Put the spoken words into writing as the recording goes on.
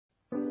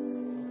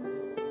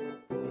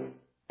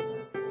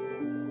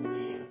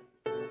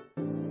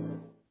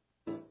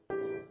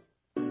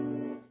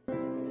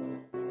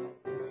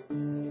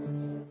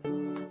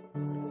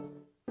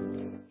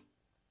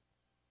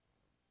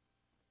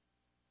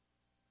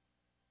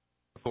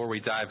Before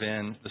we dive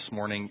in this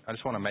morning, I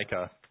just want to make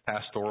a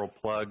pastoral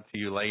plug to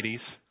you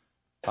ladies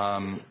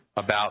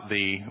about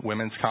the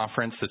women's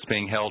conference that's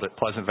being held at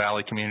Pleasant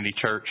Valley Community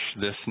Church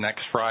this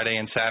next Friday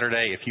and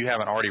Saturday. If you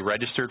haven't already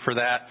registered for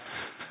that,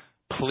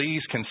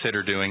 please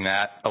consider doing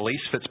that. Elise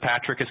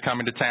Fitzpatrick is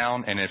coming to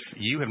town, and if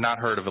you have not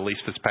heard of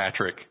Elise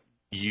Fitzpatrick,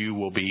 you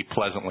will be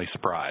pleasantly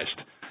surprised.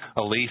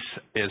 Elise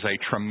is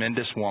a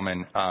tremendous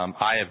woman.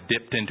 I have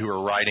dipped into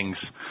her writings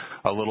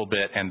a little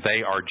bit, and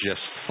they are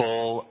just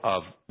full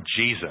of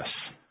Jesus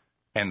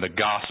and the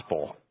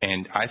gospel.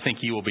 And I think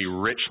you will be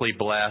richly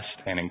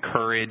blessed and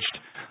encouraged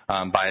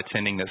by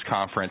attending this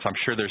conference. I'm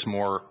sure there's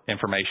more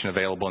information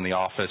available in the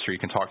office, or you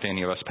can talk to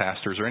any of us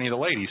pastors or any of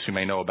the ladies who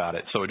may know about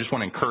it. So I just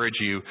want to encourage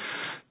you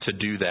to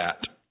do that.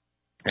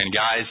 And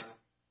guys,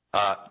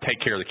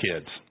 take care of the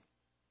kids.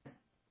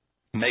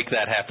 Make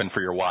that happen for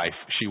your wife.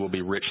 She will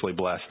be richly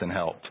blessed and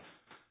helped.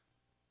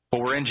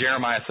 Well, we're in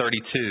Jeremiah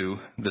 32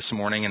 this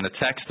morning, and the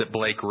text that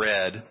Blake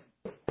read,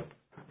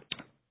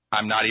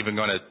 I'm not even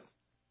going to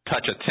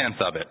touch a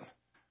tenth of it.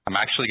 I'm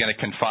actually going to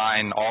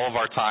confine all of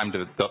our time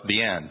to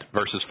the end,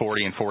 verses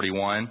 40 and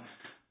 41,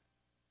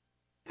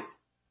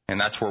 and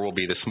that's where we'll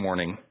be this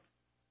morning.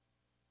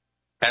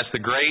 As the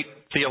great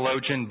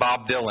theologian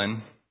Bob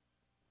Dylan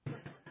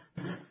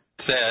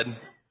said,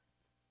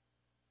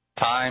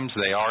 times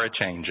they are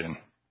a-changin'.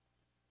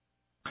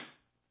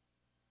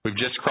 We've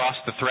just crossed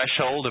the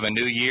threshold of a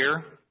new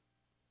year,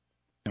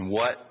 and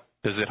what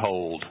does it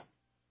hold?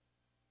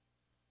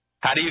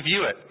 How do you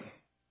view it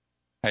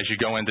as you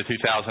go into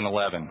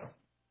 2011?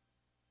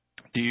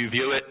 Do you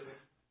view it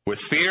with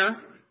fear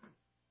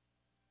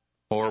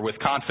or with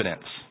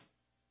confidence?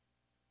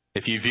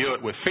 If you view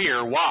it with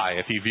fear, why?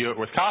 If you view it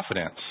with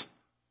confidence,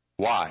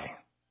 why?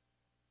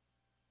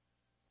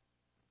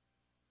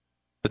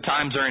 The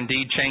times are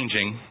indeed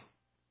changing.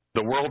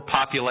 The world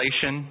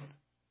population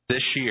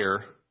this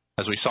year,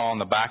 as we saw on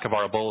the back of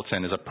our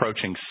bulletin, is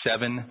approaching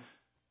 7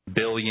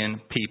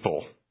 billion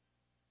people.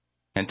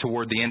 And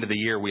toward the end of the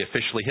year, we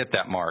officially hit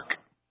that mark.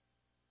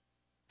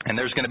 And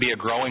there's going to be a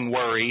growing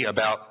worry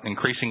about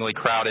increasingly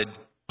crowded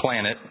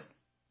planet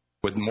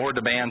with more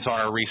demands on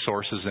our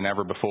resources than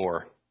ever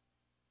before.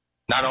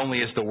 Not only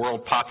is the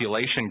world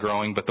population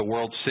growing, but the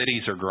world's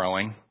cities are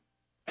growing.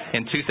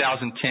 In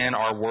 2010,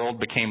 our world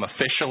became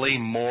officially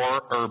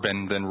more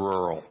urban than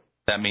rural.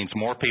 That means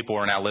more people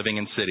are now living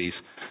in cities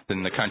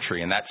than the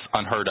country, and that's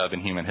unheard of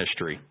in human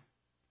history.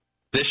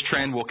 This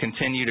trend will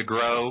continue to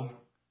grow,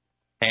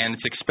 and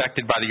it's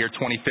expected by the year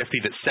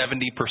 2050 that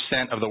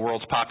 70% of the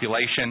world's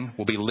population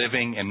will be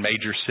living in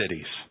major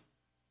cities.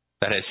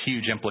 That has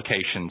huge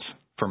implications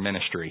for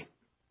ministry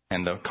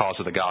and the cause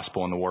of the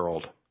gospel in the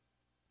world.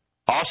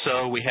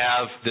 Also, we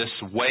have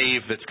this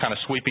wave that's kind of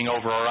sweeping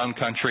over our own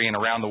country and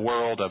around the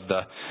world of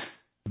the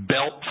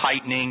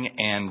belt-tightening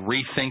and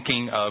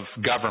rethinking of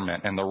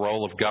government and the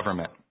role of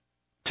government.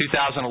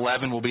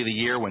 2011 will be the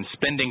year when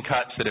spending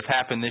cuts that have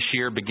happened this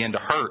year begin to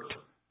hurt.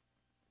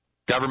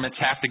 Governments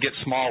have to get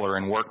smaller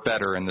and work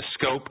better, and the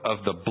scope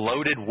of the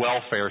bloated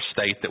welfare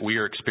state that we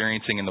are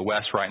experiencing in the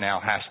West right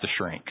now has to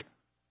shrink.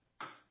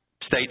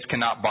 States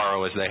cannot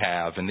borrow as they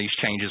have, and these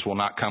changes will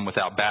not come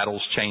without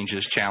battles,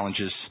 changes,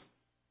 challenges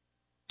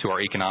to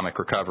our economic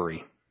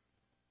recovery.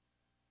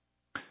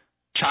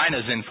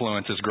 China's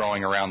influence is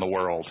growing around the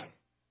world.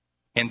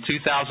 In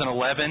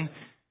 2011,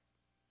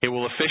 it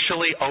will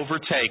officially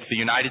overtake the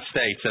United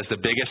States as the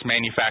biggest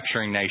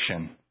manufacturing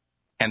nation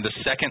and the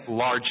second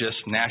largest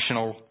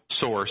national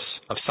source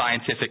of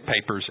scientific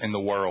papers in the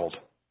world.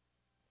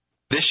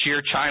 This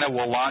year, China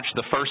will launch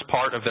the first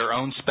part of their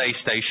own space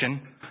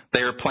station.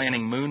 They are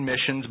planning moon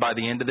missions by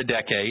the end of the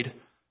decade.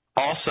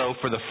 Also,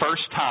 for the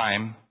first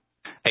time,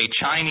 a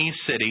Chinese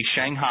city,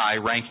 Shanghai,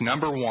 ranked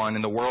number 1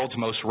 in the world's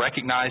most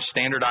recognized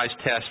standardized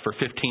test for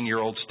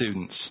 15-year-old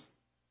students.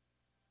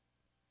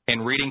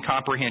 In reading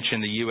comprehension,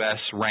 the U.S.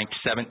 ranked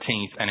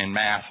 17th, and in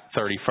math,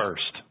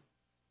 31st.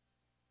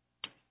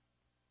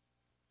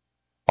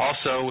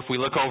 Also, if we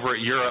look over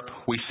at Europe,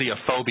 we see a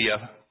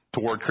phobia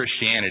toward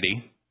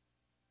Christianity.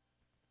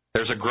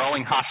 There's a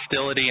growing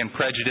hostility and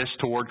prejudice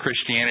toward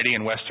Christianity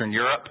in Western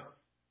Europe,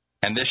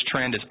 and this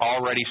trend is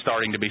already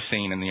starting to be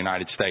seen in the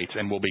United States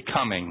and will be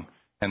coming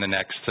in the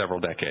next several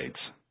decades.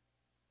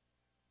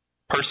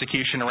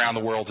 Persecution around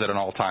the world is at an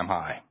all-time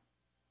high,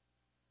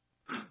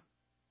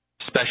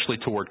 especially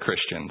toward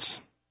Christians.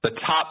 The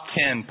top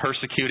 10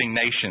 persecuting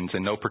nations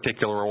in no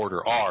particular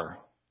order are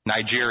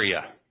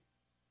Nigeria,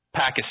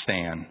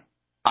 Pakistan,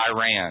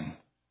 Iran,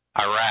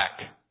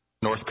 Iraq,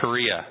 North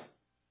Korea,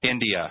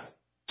 India,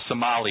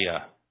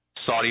 Somalia,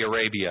 Saudi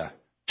Arabia,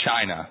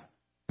 China,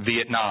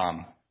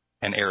 Vietnam,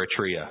 and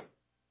Eritrea.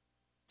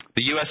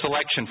 The U.S.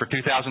 election for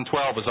 2012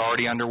 is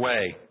already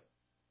underway,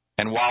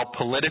 and while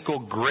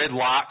political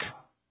gridlock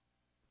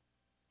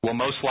will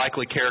most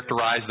likely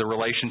characterize the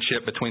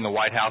relationship between the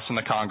White House and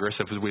the Congress,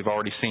 as we've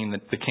already seen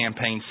that the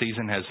campaign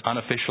season has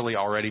unofficially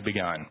already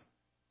begun.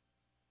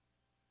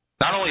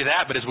 Not only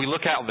that, but as we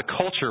look out at the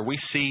culture, we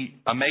see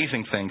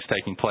amazing things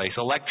taking place.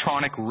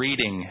 Electronic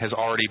reading has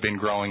already been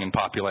growing in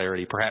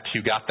popularity. Perhaps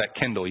you got that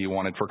Kindle you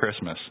wanted for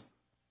Christmas.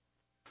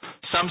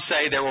 Some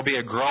say there will be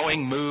a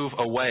growing move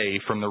away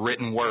from the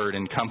written word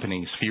in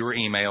companies, fewer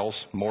emails,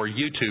 more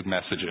YouTube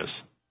messages.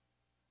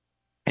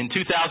 In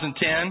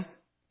 2010,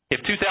 if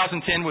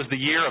 2010 was the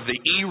year of the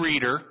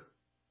e-reader,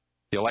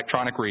 the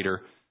electronic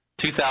reader,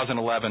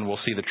 2011 will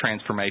see the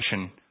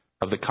transformation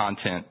of the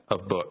content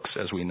of books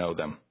as we know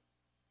them.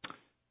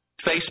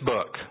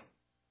 Facebook.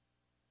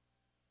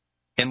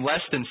 In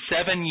less than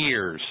 7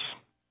 years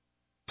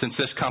since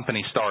this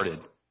company started,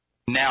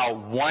 now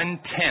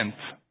 1/10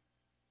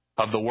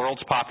 of the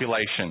world's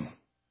population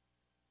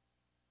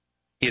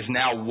is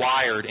now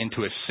wired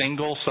into a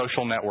single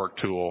social network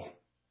tool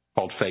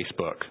called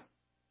Facebook.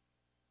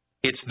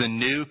 It's the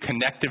new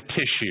connective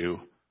tissue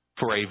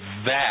for a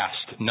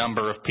vast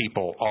number of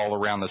people all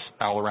around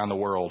the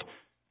world,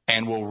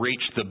 and will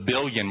reach the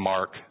billion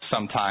mark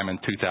sometime in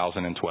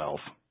 2012.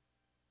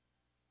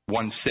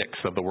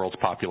 1/6 of the world's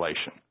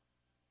population.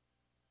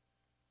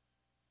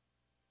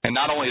 And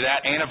not only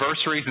that,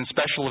 anniversaries and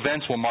special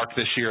events will mark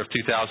this year of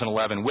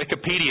 2011.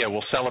 Wikipedia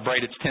will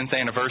celebrate its 10th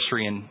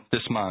anniversary in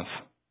this month.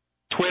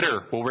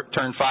 Twitter will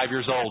turn 5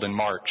 years old in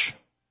March.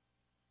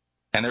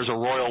 And there's a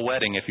royal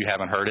wedding, if you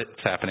haven't heard it.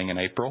 It's happening in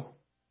April.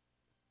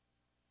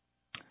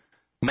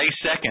 May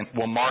 2nd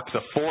will mark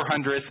the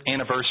 400th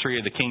anniversary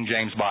of the King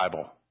James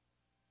Bible.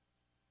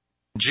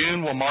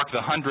 June will mark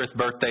the 100th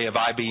birthday of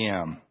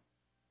IBM.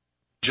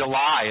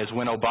 July is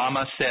when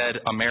Obama said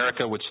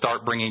America would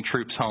start bringing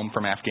troops home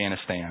from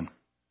Afghanistan.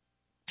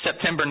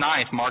 September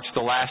 9th marks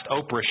the last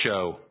Oprah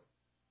show.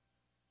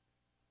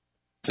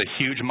 It's a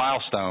huge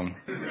milestone.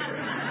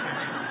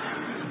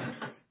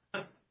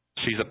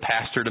 She's a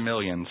pastor to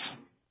millions.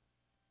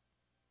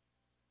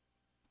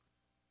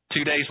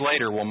 2 days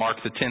later will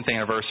mark the 10th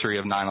anniversary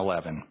of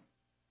 9/11.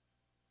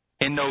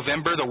 In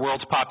November, the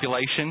world's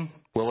population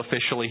will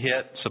officially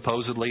hit,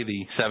 supposedly,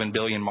 the 7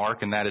 billion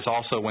mark, and that is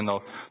also when the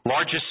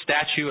largest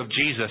statue of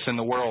Jesus in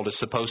the world is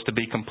supposed to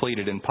be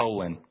completed in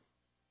Poland,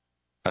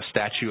 a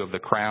statue of the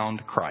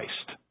crowned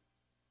Christ.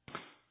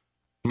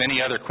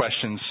 Many other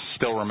questions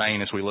still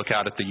remain as we look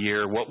out at the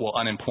year. What will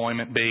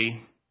unemployment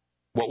be?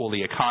 What will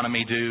the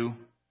economy do?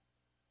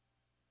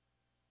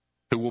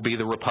 Who will be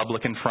the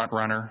Republican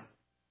frontrunner?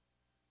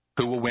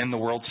 Who will win the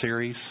World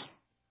Series?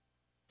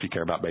 If you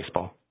care about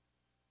baseball.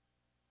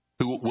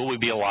 Will we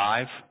be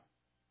alive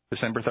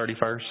December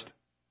 31st?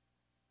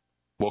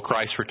 Will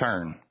Christ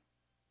return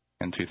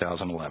in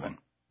 2011?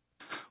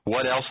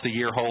 What else the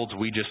year holds,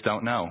 we just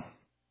don't know.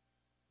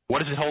 What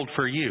does it hold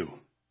for you?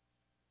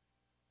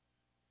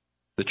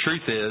 The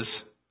truth is,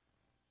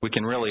 we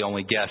can really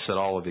only guess at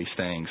all of these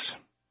things.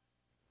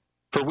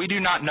 For we do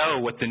not know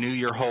what the new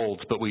year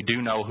holds, but we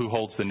do know who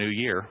holds the new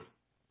year.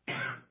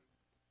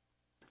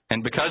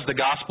 And because the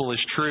gospel is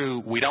true,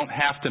 we don't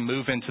have to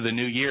move into the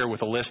new year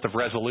with a list of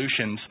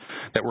resolutions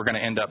that we're going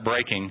to end up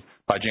breaking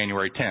by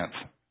January 10th.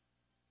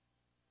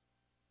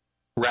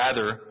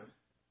 Rather,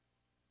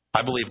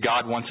 I believe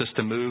God wants us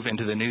to move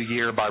into the new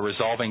year by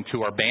resolving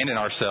to abandon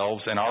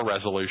ourselves and our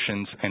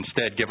resolutions,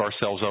 instead give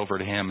ourselves over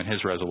to Him and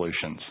His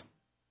resolutions.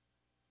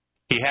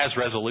 He has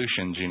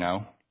resolutions, you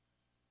know,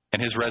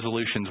 and His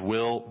resolutions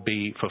will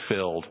be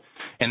fulfilled.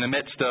 In the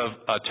midst of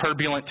a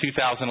turbulent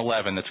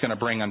 2011 that's going to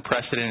bring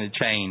unprecedented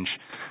change,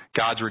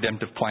 God's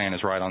redemptive plan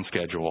is right on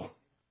schedule.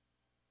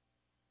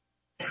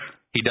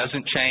 He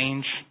doesn't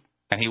change,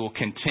 and He will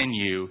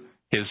continue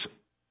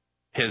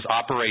His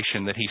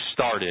operation that He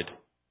started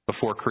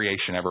before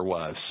creation ever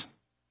was.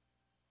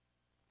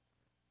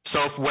 So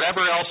if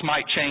whatever else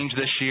might change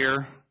this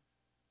year,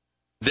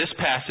 this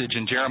passage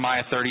in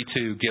Jeremiah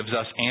 32 gives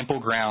us ample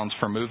grounds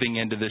for moving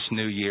into this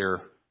new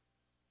year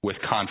with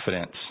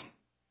confidence.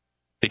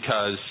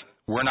 Because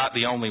we're not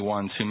the only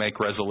ones who make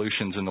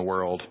resolutions in the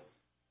world.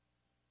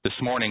 This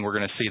morning we're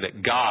going to see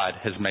that God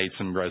has made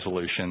some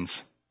resolutions,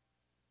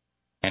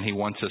 and He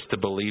wants us to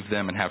believe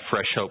them and have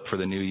fresh hope for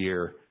the new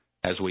year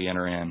as we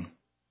enter in.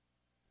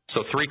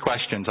 So 3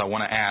 questions I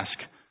want to ask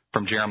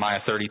from Jeremiah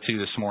 32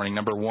 this morning.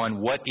 Number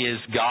 1, what is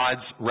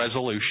God's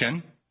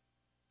resolution?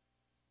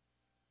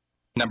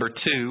 Number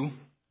 2,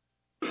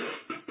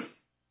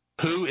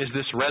 who is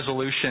this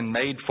resolution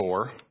made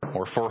for,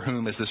 or for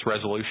whom is this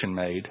resolution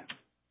made?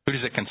 Who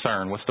does it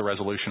concern? What's the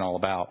resolution all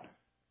about?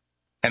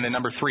 And then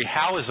number 3,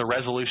 how is a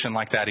resolution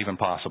like that even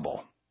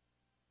possible?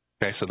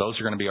 Okay, so those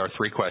are going to be our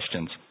 3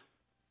 questions.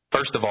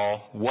 First of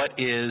all, what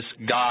is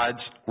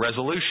God's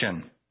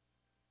resolution?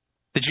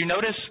 Did you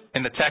notice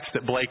in the text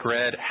that Blake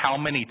read how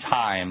many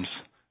times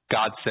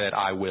God said,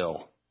 I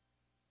will?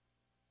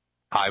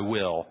 I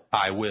will,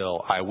 I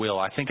will, I will.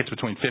 I think it's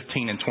between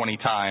 15 and 20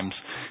 times.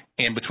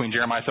 And between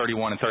Jeremiah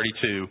 31 and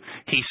 32,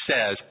 He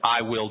says,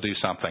 I will do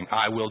something.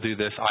 I will do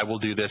this. I will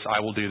do this. I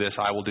will do this.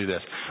 I will do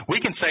this.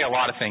 We can say a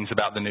lot of things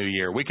about the new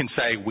year. We can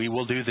say we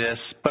will do this,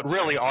 but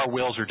really our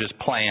wills are just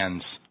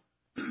plans.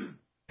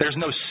 There's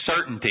no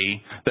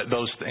certainty that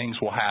those things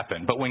will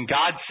happen. But when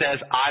God says,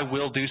 I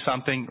will do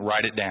something,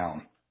 write it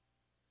down.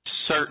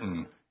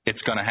 Certain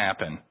it's going to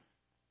happen.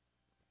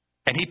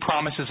 And He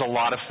promises a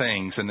lot of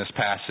things in this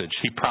passage.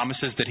 He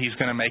promises that He's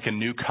going to make a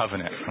new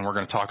covenant, and we're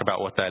going to talk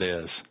about what that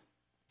is.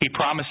 He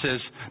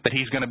promises that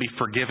He's going to be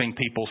forgiving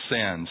people's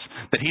sins,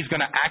 that He's going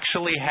to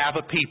actually have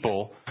a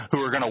people who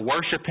are going to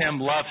worship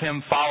Him, love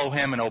Him, follow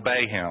Him, and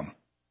obey Him.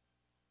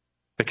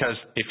 Because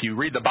if you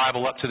read the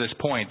Bible up to this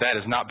point, that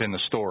has not been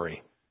the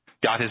story.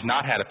 God has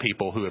not had a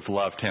people who have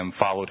loved Him,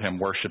 followed Him,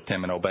 worshiped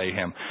Him, and obey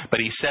Him. But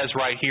He says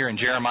right here in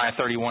Jeremiah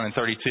 31 and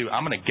 32,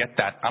 I'm going to get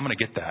that. I'm going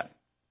to get that.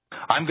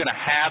 I'm going to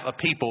have a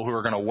people who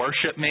are going to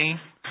worship Me,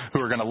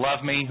 who are going to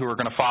love Me, who are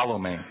going to follow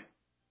Me.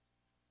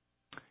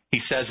 He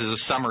says as a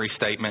summary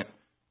statement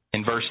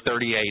in verse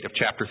 38 of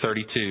chapter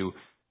 32,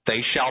 they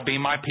shall be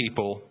my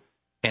people,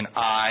 and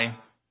I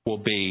will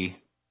be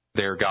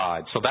their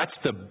God. So that's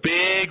the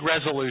big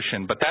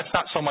resolution, but that's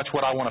not so much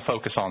what I want to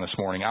focus on this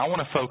morning. I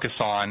want to focus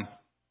on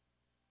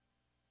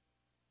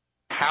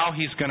how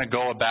He's going to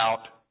go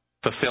about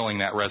fulfilling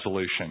that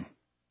resolution.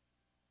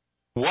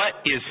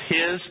 What is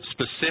His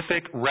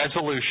specific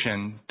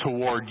resolution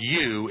toward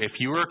you? If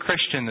you are a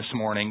Christian this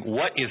morning,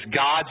 what is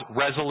God's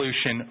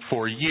resolution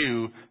for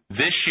you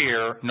this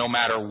year, no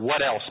matter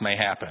what else may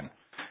happen?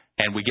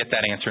 And we get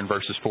that answer in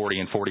verses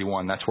 40 and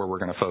 41. That's where we're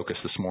going to focus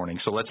this morning.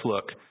 So let's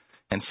look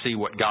and see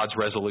what God's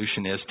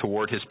resolution is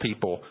toward His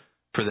people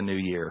for the new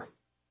year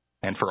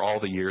and for all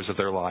the years of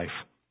their life.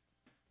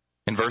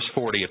 In verse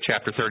 40 of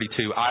chapter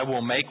 32, I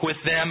will make with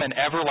them an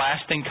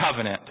everlasting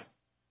covenant,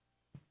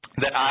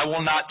 that I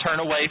will not turn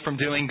away from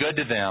doing good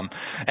to them,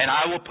 and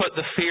I will put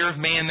the fear of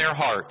Me in their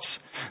hearts,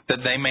 that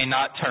they may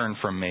not turn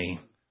from Me.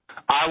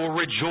 I will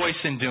rejoice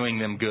in doing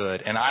them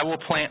good, and I will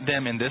plant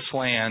them in this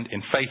land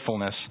in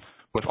faithfulness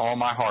with all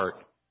my heart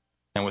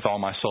and with all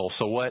my soul.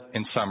 So what,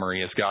 in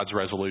summary, is God's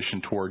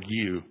resolution toward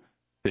you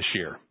this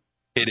year?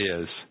 It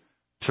is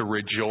to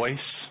rejoice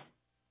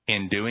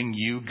in doing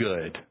you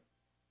good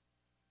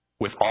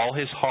with all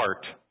His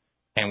heart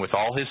and with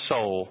all His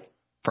soul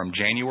from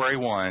January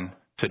 1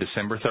 to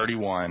December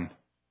 31.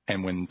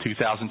 And when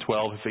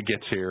 2012, if it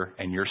gets here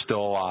and you're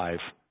still alive,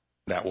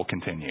 that will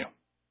continue.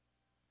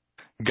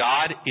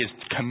 God is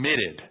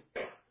committed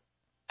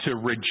to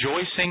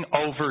rejoicing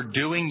over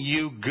doing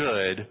you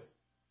good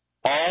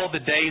all the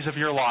days of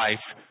your life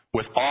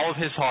with all of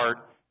His heart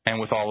and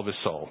with all of His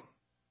soul.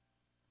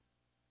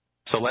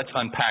 So let's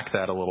unpack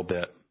that a little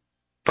bit.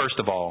 First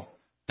of all,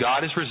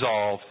 God is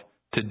resolved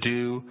to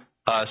do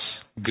us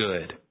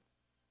good.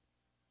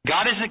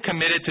 God isn't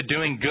committed to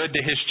doing good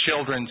to His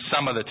children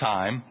some of the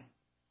time.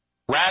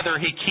 Rather,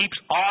 He keeps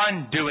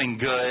on doing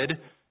good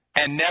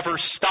and never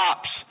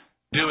stops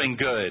doing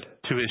good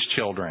to His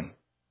children.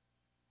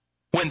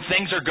 When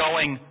things are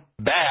going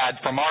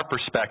bad from our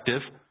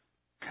perspective,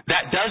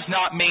 that does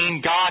not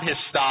mean God has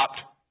stopped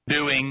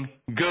doing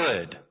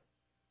good.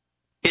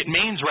 It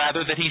means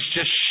rather that He's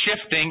just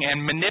shifting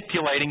and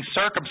manipulating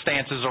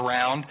circumstances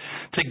around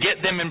to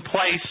get them in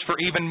place for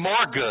even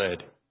more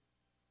good.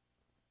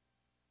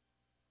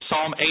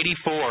 Psalm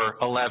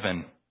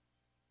 84:11.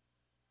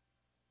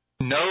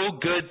 No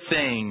good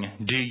thing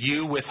do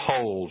you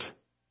withhold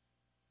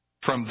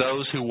from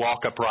those who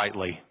walk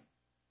uprightly.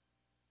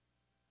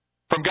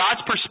 From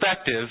God's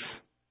perspective,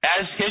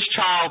 as His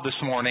child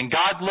this morning,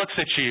 God looks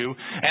at you,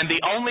 and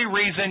the only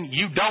reason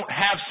you don't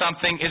have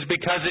something is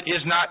because it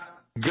is not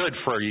good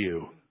for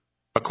you,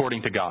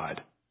 according to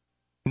God.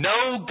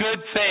 No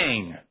good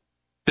thing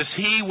does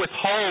He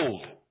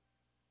withhold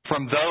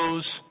from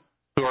those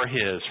who are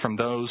His, from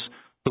those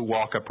who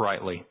walk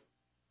uprightly.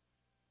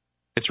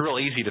 It's real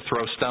easy to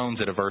throw stones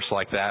at a verse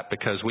like that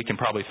because we can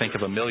probably think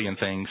of a million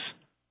things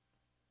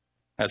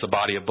as a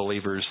body of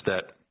believers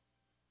that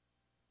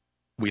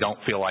we don't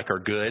feel like are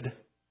good,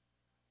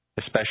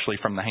 especially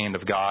from the hand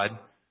of God.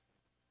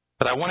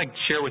 But I want to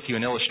share with you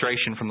an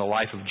illustration from the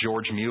life of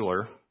George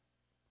Mueller.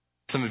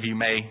 Some of you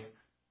may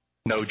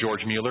know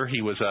George Mueller.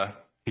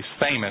 He's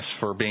famous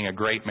for being a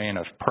great man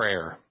of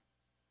prayer.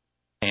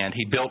 And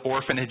he built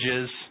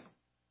orphanages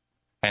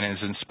and has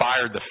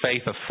inspired the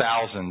faith of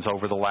thousands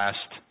over the last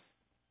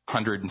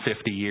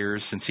 150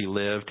 years since he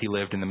lived. He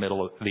lived in the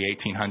middle of the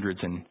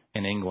 1800s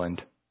in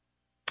England.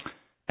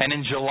 And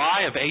in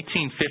July of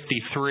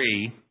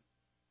 1853,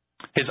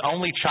 his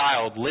only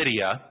child,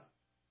 Lydia,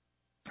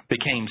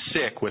 became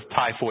sick with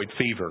typhoid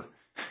fever.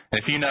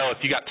 And if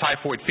you got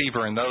typhoid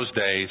fever in those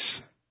days,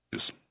 it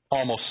was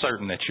almost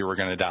certain that you were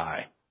going to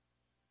die.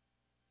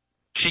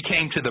 She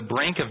came to the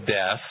brink of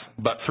death,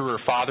 but through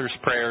her father's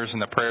prayers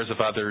and the prayers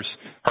of others,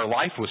 her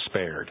life was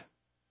spared.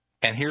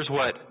 And here's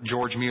what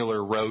George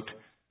Mueller wrote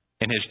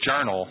in his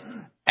journal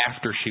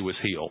after she was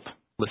healed.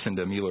 Listen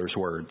to Mueller's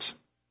words.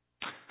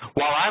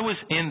 While I was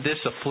in this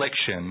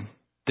affliction,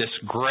 this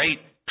great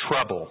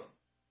trouble,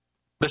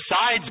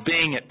 besides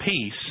being at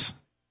peace,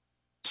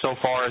 so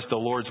far as the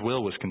Lord's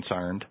will was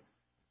concerned,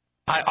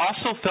 I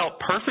also felt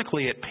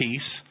perfectly at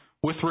peace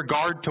with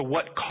regard to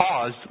what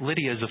caused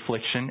Lydia's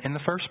affliction in the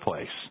first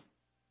place.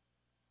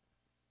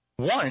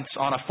 Once,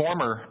 on a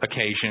former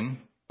occasion,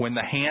 when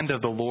the hand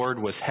of the Lord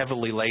was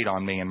heavily laid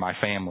on me and my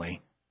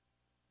family,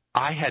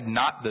 I had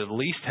not the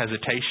least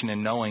hesitation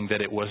in knowing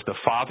that it was the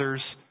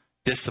Father's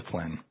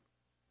discipline,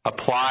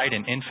 applied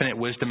in infinite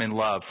wisdom and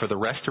love for the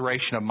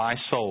restoration of my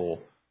soul,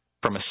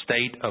 from a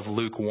state of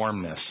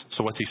lukewarmness.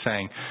 So what's he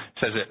saying?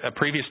 He says, at a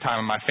previous time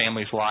in my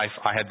family's life,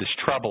 I had this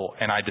trouble,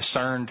 and I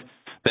discerned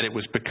that it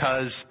was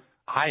because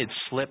I had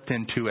slipped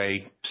into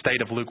a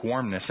state of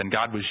lukewarmness, and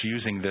God was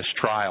using this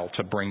trial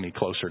to bring me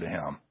closer to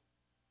Him.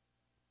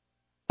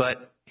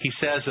 But he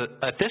says,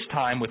 at this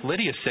time, with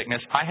Lydia's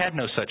sickness, I had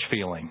no such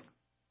feeling.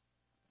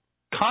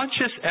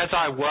 Conscious as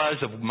I was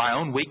of my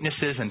own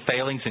weaknesses and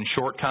failings and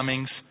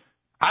shortcomings,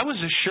 I was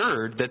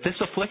assured that this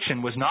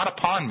affliction was not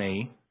upon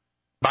me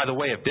by the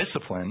way of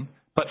discipline,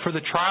 but for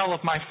the trial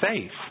of my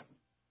faith.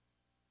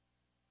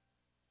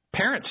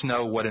 Parents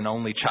know what an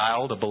only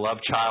child, a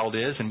beloved child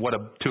is, and what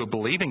to a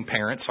believing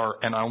parent,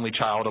 an only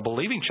child, a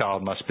believing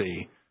child must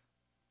be.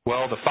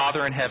 Well, the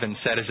Father in heaven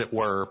said, as it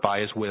were, by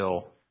His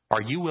will,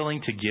 are you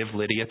willing to give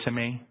Lydia to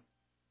me?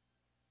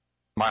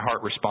 My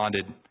heart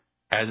responded,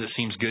 as it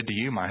seems good to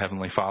you, my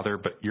Heavenly Father,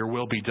 but your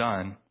will be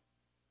done.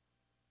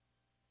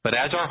 But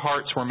as our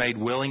hearts were made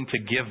willing to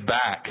give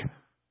back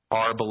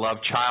our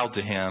beloved child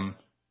to Him,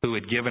 who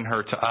had given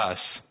her to us,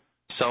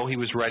 so He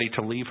was ready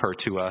to leave her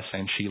to us,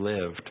 and she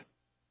lived.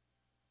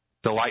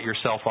 Delight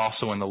yourself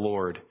also in the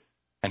Lord,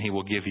 and He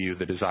will give you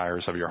the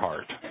desires of your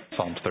heart.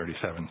 Psalms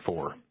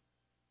 37:4.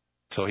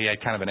 So he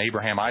had kind of an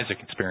Abraham-Isaac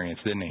experience,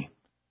 didn't he?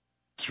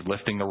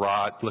 Lifting the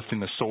rod, lifting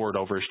the sword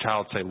over his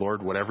child, say,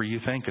 Lord, whatever you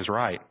think is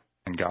right.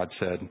 And God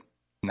said,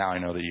 now I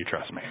know that you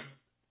trust me.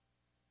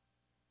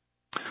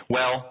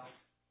 Well,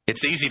 it's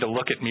easy to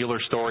look at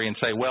Mueller's story and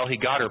say, well, he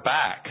got her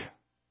back.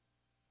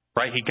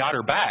 Right? He got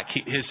her back.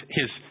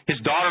 His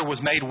daughter was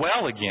made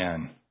well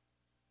again.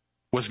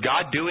 Was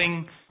God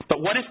doing... But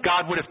what if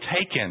God would have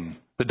taken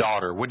the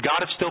daughter? Would God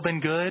have still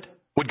been good?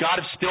 Would God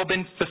have still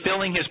been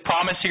fulfilling His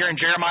promise here in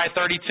Jeremiah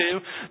 32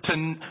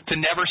 to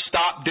never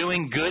stop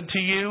doing good to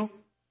you?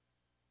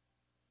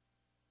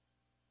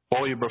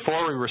 Well,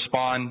 before we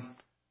respond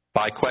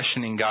by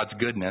questioning God's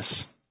goodness,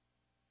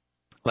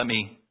 let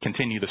me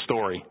continue the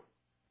story.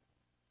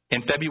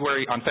 On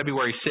February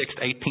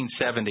 6th,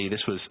 1870, this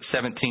was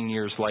 17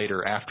 years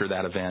later after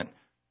that event,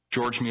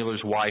 George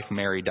Mueller's wife,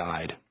 Mary,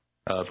 died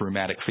of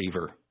rheumatic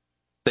fever.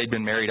 They'd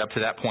been married up to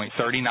that point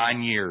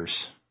 39 years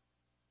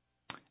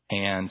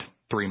and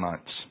 3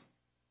 months.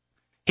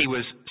 He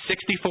was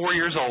 64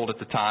 years old at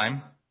the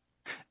time,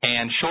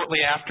 and shortly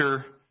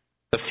after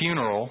the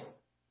funeral,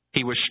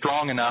 he was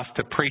strong enough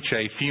to preach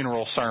a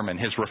funeral sermon,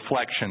 his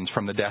reflections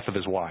from the death of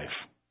his wife.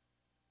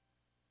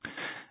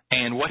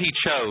 And what he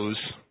chose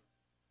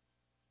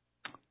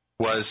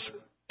was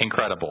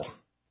incredible.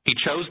 He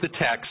chose the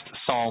text,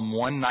 Psalm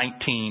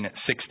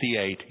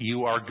 119:68,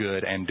 you are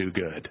good and do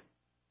good.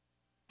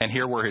 And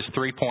here were his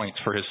 3 points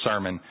for his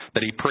sermon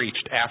that he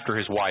preached after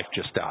his wife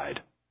just died.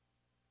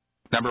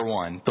 Number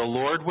 1, the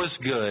Lord was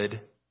good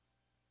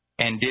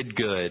and did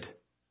good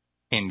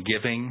in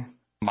giving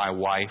my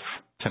wife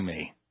to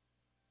me.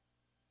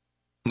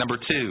 Number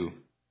 2,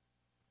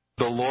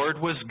 the Lord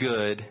was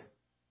good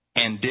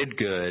and did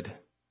good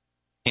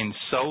in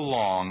so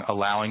long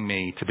allowing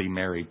me to be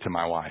married to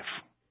my wife.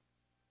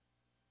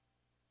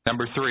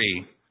 Number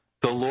 3,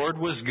 the Lord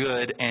was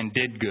good and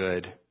did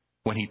good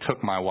when He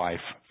took my wife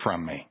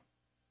from me.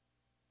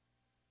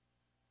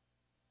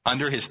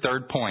 Under his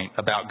third point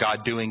about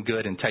God doing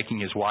good and taking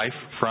his wife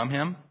from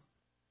him,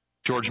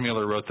 George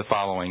Mueller wrote the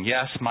following,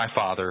 yes, my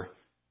Father,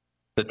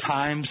 the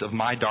times of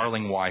my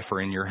darling wife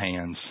are in your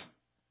hands.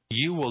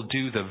 You will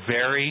do the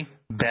very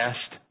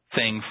best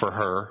thing for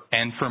her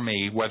and for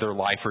me, whether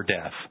life or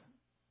death.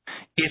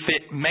 If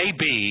it may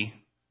be,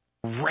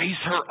 raise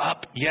her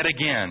up yet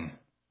again.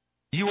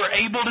 You are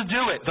able to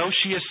do it, though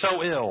she is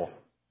so ill.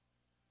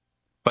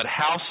 But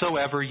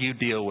howsoever you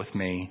deal with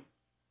me,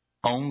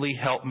 only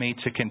help me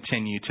to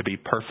continue to be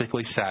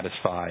perfectly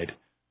satisfied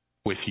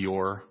with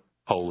your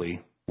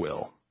holy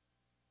will.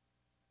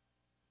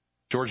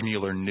 George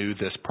Mueller knew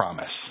this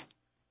promise.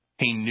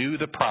 He knew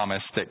the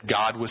promise that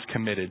God was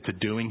committed to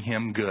doing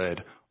him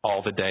good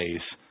all the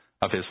days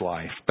of his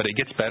life. But it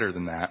gets better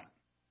than that.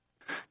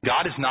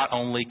 God is not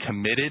only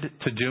committed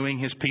to doing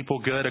his people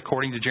good,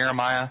 according to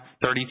Jeremiah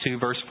 32,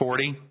 verse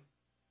 40,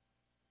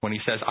 when he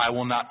says, I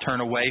will not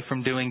turn away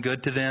from doing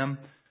good to them,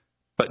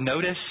 but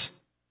notice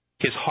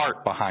his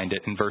heart behind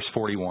it in verse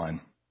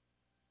 41.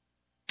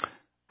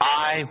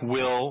 I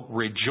will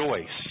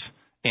rejoice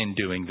in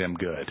doing them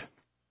good.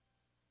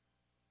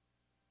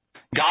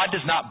 God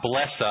does not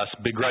bless us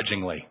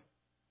begrudgingly.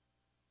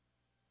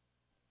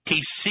 He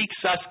seeks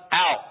us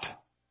out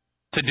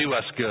to do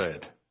us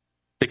good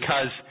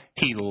because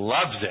he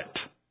loves it.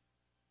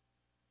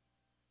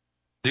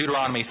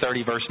 Deuteronomy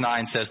 30 verse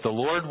 9 says, the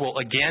Lord will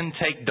again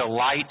take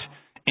delight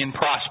in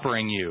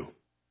prospering you.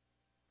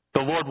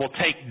 The Lord will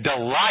take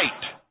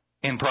delight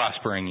in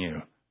prospering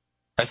you.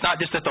 It's not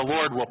just that the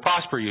Lord will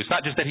prosper you. It's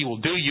not just that he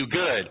will do you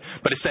good,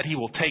 but it's that he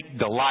will take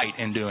delight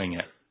in doing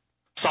it.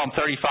 Psalm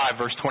 35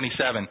 verse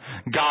 27,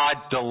 God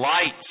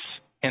delights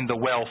in the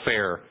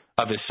welfare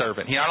of his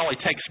servant. He not only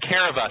takes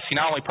care of us, he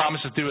not only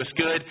promises to do us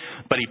good,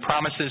 but he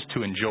promises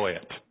to enjoy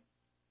it.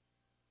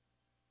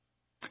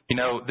 You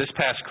know, this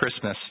past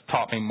Christmas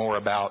taught me more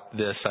about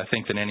this, I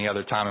think, than any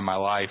other time in my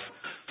life.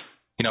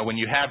 When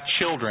you have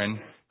children,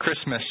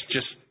 Christmas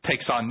just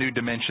takes on new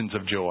dimensions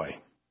of joy.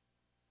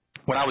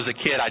 When I was a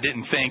kid, I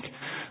didn't think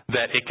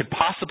that it could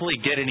possibly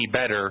get any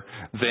better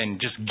than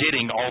just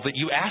getting all that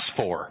you asked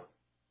for.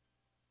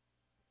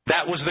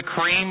 That was the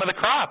cream of the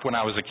crop when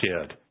I was a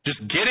kid, just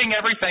getting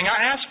everything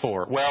I asked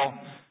for. Well,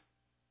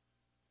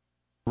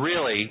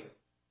 really,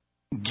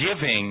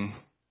 giving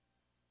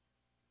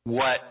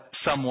what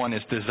someone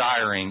is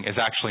desiring is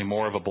actually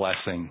more of a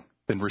blessing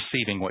than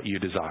receiving what you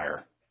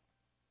desire.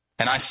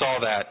 And I saw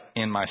that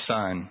in my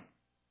son.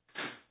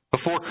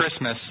 Before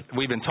Christmas,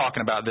 we've been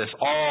talking about this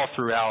all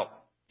throughout,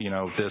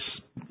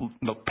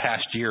 the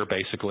past year,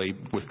 basically,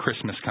 with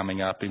Christmas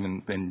coming up,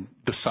 even in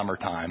the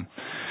summertime.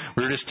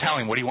 We were just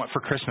telling him, what do you want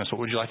for Christmas? What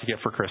would you like to get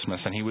for Christmas?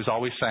 And he was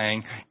always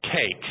saying,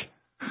 cake.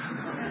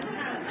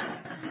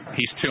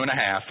 He's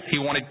 2.5. He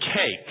wanted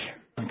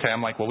cake. Okay,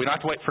 I'm like, well, we don't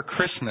have to wait for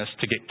Christmas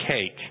to get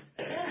cake.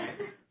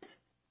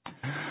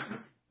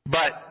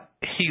 But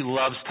he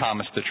loves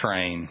Thomas the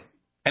Train,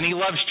 and he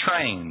loves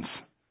trains.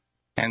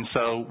 And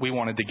so we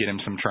wanted to get him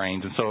some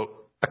trains. And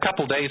so a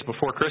couple days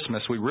before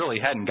Christmas, we really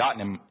hadn't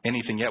gotten him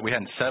anything yet. We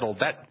hadn't settled.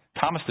 That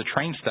Thomas the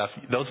Train stuff,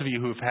 those of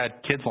you who have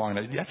had kids long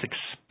enough, that's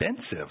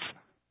expensive.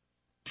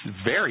 It's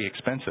very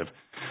expensive.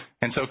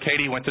 And so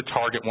Katie went to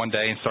Target one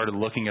day and started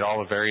looking at all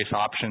the various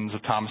options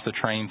of Thomas the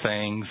Train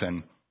things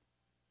and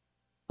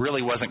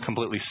really wasn't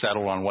completely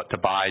settled on what to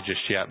buy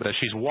just yet. But as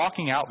she's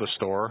walking out the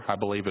store, I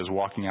believe is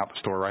walking out the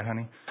store, right,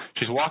 honey?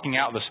 She's walking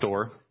out the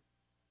store.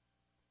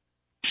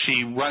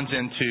 She runs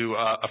into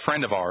a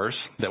friend of ours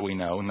that we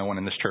know, no one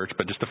in this church,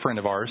 but just a friend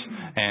of ours,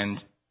 and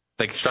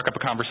they struck up a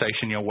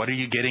conversation. What are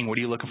you getting? What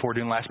are you looking for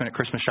doing last-minute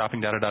Christmas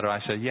shopping? Da-da-da-da. I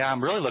said, yeah,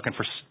 I'm really looking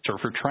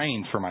for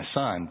trains for my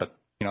son, but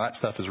that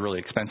stuff is really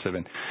expensive.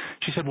 And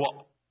she said,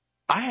 well,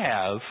 I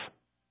have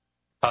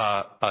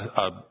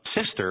a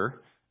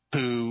sister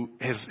who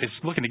is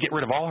looking to get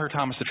rid of all her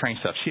Thomas the Train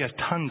stuff. She has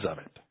tons of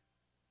it.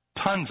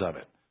 Tons of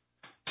it.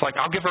 It's like,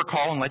 I'll give her a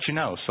call and let you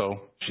know.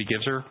 So she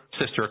gives her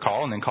sister a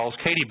call and then calls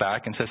Katie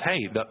back and says,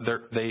 hey,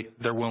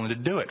 they're willing to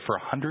do it for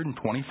 $125.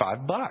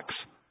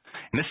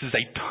 And this is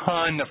a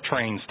ton of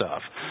train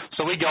stuff.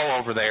 So we go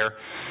over there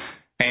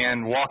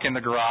and walk in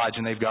the garage,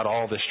 and they've got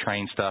all this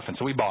train stuff. And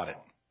so we bought it,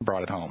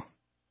 brought it home.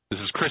 This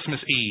is Christmas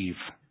Eve.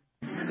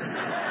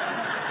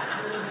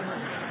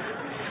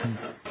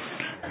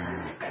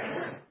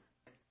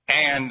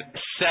 And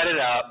set it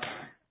up,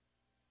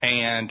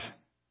 and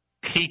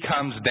he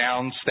comes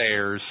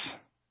downstairs,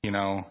 he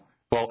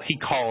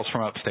calls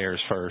from upstairs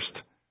first.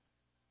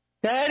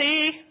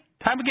 Daddy,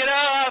 time to get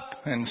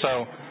up. And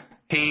so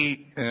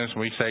as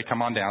we say,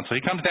 come on down. So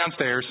he comes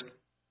downstairs,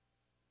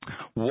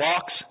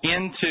 walks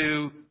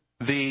into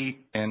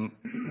and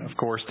of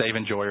course Dave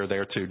and Joy are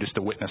there too, just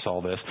to witness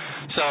all this.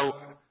 So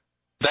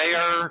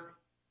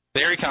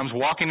there he comes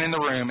walking in the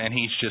room, and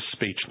he's just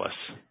speechless.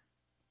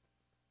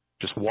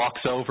 Just walks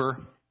over,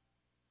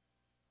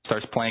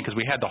 starts playing, because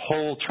we had the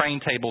whole train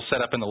table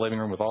set up in the living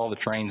room with all the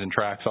trains and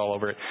tracks all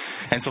over it.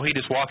 And so he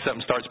just walks up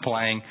and starts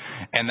playing,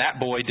 and that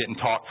boy didn't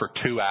talk for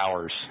 2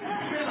 hours.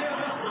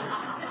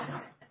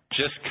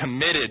 Just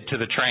committed to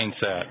the train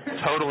set,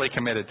 totally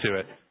committed to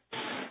it.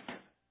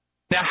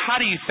 Now, how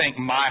do you think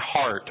my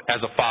heart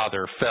as a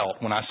father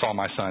felt when I saw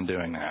my son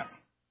doing that?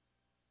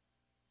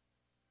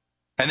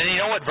 And then you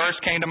know what verse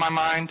came to my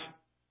mind?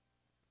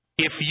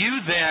 If you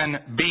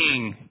then,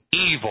 being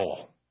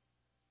evil,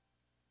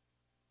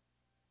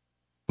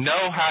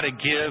 know how to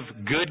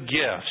give good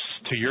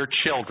gifts to your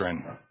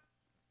children,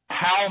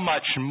 how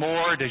much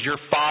more does your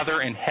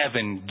Father in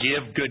heaven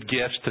give good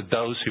gifts to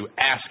those who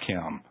ask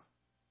Him?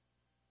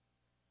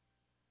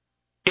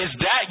 Is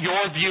that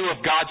your view of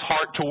God's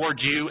heart toward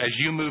you as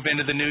you move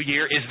into the new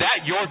year? Is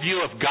that your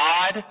view of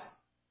God?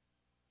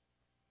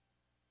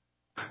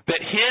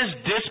 That His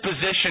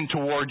disposition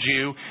towards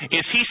you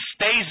is He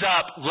stays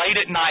up late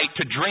at night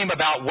to dream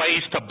about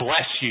ways to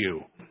bless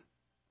you.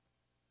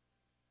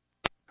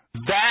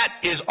 That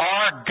is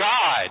our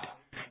God.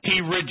 He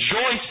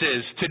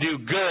rejoices to do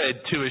good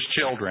to His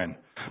children.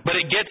 But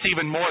it gets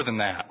even more than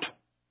that.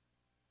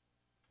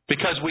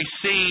 Because we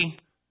see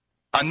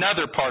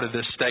another part of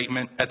this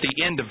statement at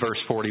the end of verse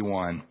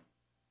 41.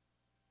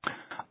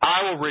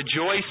 I will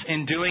rejoice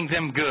in doing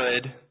them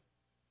good,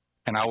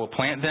 and I will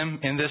plant them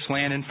in this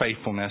land in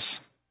faithfulness.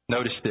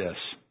 Notice this,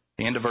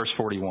 the end of verse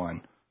 41.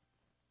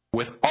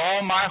 With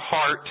all my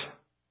heart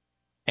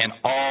and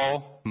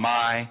all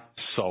my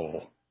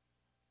soul.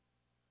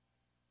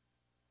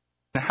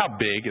 Now, how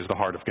big is the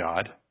heart of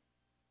God?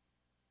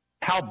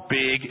 How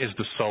big is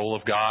the soul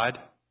of God?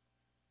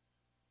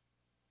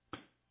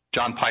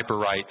 John Piper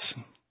writes,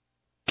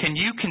 can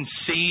you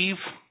conceive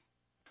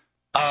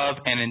of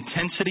an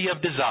intensity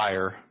of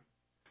desire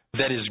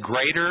that is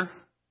greater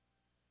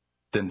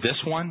than this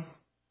one?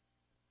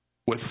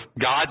 With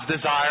God's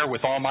desire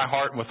with all my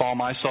heart and with all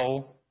my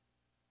soul?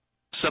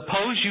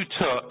 Suppose you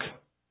took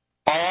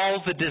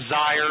all the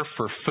desire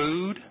for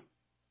food,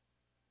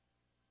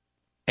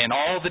 and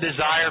all the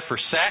desire for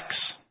sex,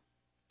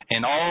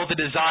 and all the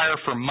desire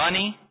for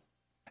money,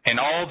 and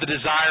all the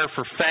desire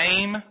for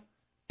fame,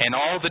 and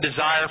all the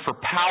desire for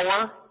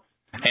power,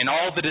 and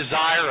all the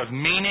desire of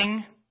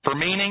meaning,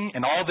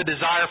 and all the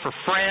desire for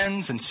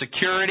friends and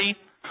security,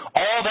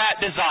 all that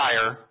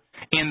desire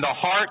in the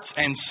hearts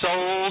and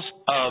souls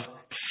of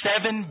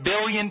 7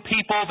 billion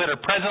people that are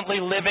presently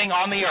living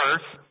on the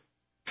earth,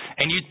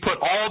 and you'd put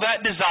all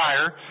that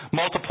desire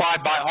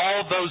multiplied by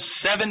all those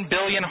 7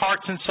 billion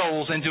hearts and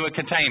souls into a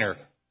container.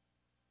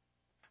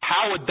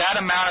 How would that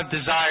amount of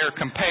desire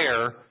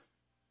compare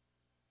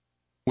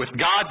with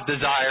God's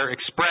desire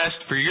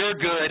expressed for your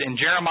good in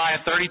Jeremiah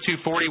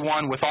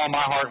 32:41, with all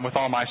my heart and with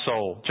all my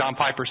soul? John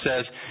Piper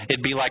says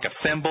it'd be like a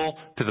thimble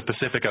to the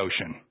Pacific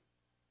Ocean.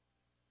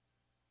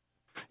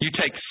 You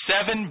take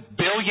 7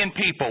 billion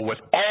people with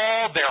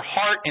all their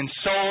heart and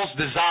soul's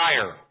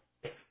desire,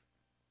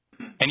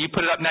 and you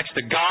put it up next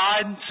to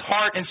God's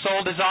heart and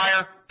soul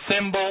desire,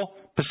 thimble,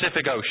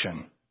 Pacific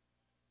Ocean.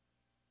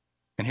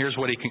 And here's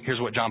what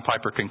John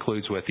Piper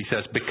concludes with. He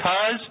says,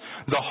 because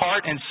the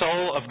heart and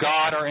soul of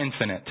God are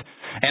infinite,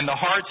 and the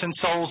hearts and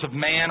souls of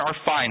man are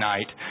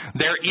finite,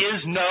 there is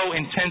no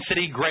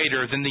intensity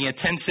greater than the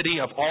intensity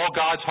of all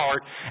God's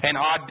heart and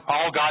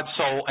all God's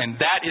soul, and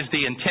that is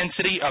the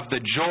intensity of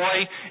the joy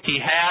He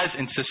has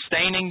in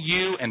sustaining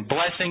you and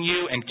blessing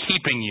you and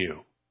keeping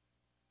you.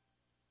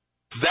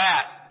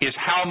 That is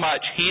how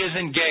much He is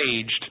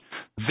engaged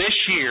this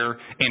year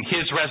in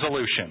His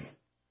resolution.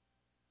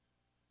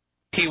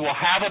 He will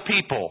have a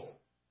people,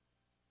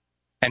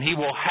 and He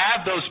will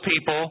have those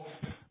people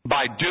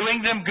by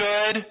doing them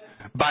good,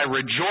 by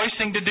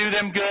rejoicing to do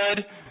them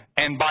good,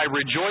 and by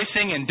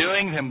rejoicing and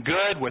doing them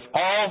good with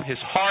all His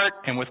heart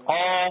and with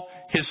all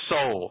His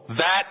soul.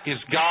 That is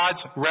God's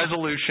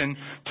resolution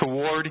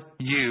toward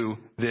you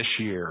this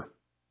year.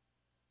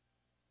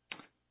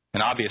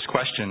 An obvious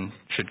question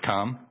should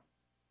come.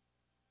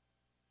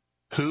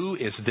 Who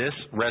is this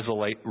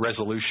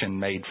resolution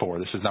made for?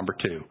 This is number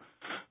 2.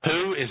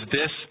 Who is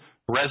this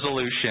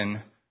resolution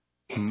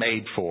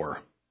made for?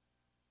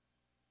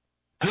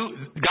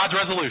 God's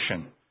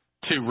resolution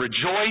to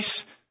rejoice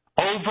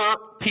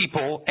over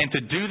people and to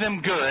do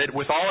them good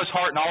with all His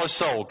heart and all His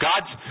soul.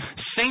 God's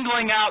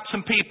singling out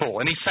some people,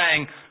 and He's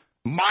saying,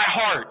 my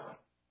heart,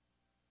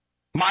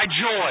 my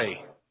joy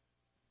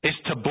is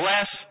to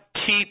bless,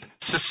 keep,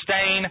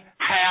 sustain,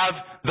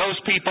 have those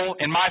people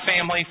in my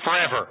family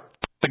forever.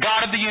 The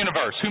God of the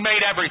universe, who made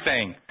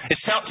everything, is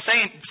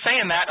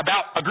saying that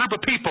about a group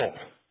of people.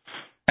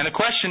 And the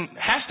question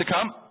has to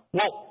come,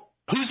 well,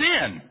 who's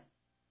in?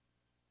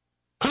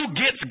 Who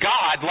gets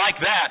God like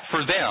that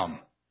for them?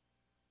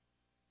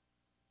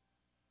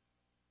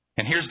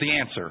 And here's the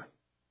answer.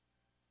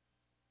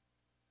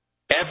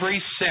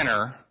 Every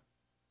sinner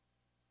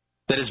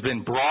that has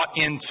been brought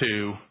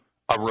into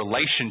a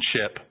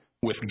relationship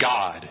with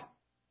God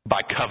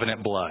by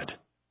covenant blood.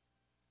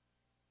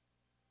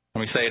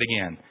 Let me say it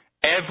again.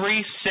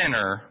 Every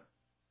sinner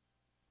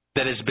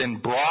that has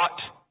been brought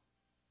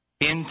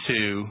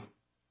into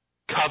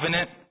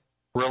covenant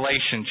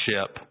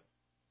relationship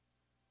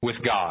with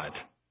God.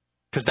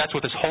 Because that's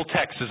what this whole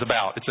text is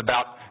about. It's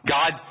about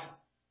God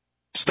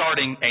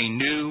starting a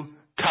new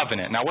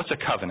covenant. Now, what's a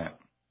covenant?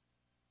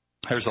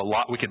 There's a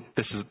lot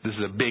this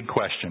is a big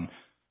question.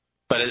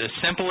 But at the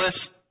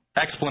simplest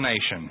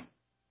explanation,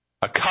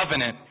 a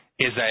covenant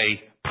is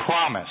a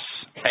promise,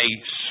 a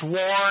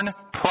sworn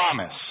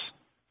promise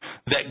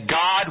that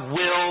God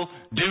will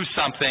do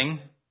something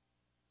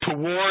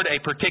toward a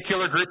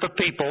particular group of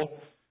people,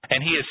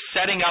 and He is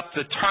setting up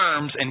the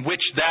terms in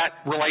which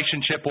that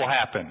relationship will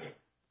happen.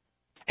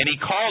 And He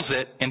calls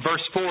it, in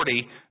verse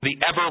 40, the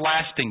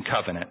everlasting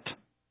covenant.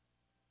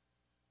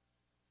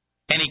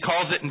 And He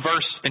calls it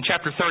in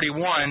chapter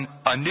 31,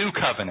 a new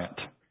covenant.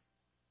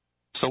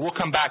 So we'll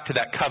come back to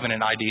that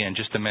covenant idea in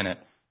just a minute.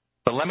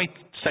 But let me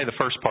say the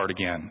first part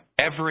again.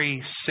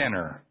 Every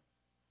sinner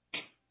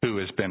who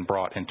has been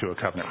brought into a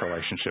covenant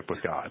relationship with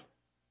God.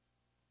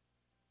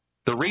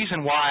 The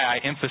reason why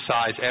I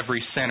emphasize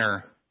every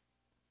sinner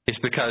is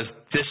because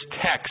this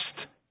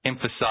text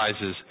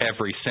emphasizes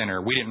every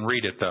sinner. We didn't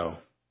read it, though.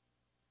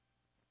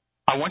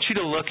 I want you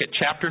to look at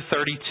chapter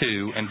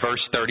 32 and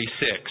verse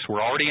 36.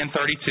 We're already in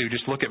 32.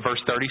 Just look at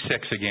verse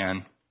 36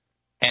 again.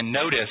 And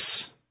notice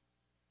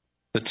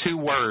the 2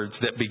 words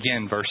that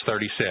begin verse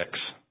 36.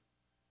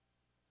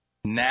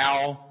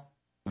 Now,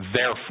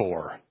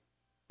 therefore,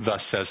 thus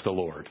says the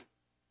Lord.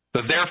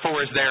 The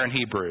therefore is there in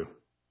Hebrew.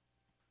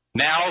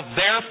 Now,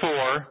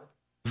 therefore,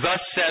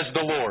 thus says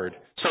the Lord.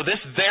 So this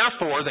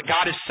therefore that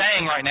God is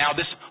saying right now,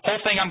 this whole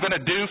thing I'm going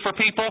to do for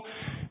people,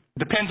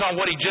 depends on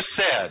what He just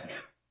said.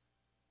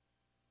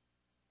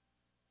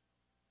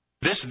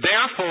 This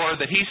therefore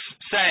that He's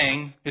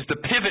saying is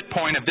the pivot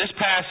point of this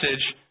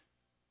passage.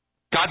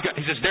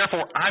 He says,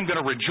 therefore, I'm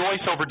going to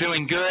rejoice over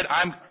doing good.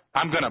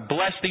 I'm going to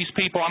bless these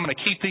people. I'm going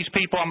to keep these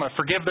people. I'm going to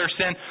forgive their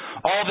sin.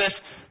 All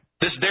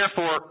this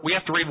therefore, we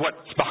have to read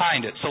what's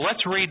behind it. So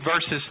let's read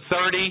verses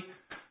 30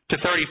 to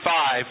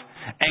 35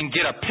 and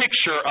get a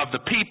picture of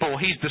the people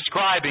He's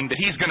describing that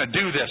He's going to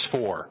do this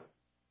for.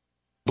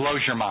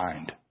 Blows your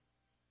mind.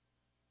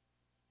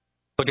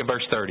 Look at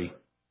verse 30.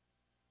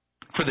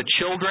 For the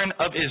children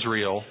of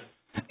Israel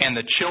and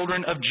the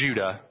children of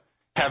Judah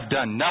have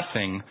done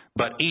nothing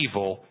but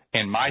evil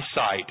in my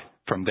sight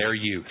from their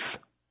youth.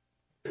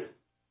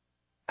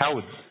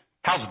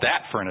 How's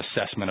that for an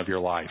assessment of your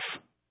life?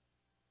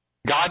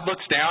 God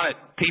looks down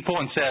at people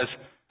and says,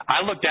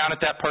 I look down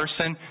at that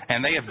person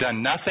and they have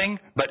done nothing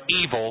but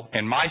evil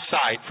in my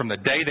sight from the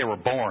day they were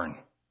born.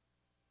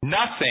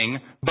 Nothing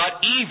but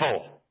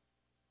evil.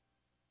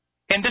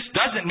 And this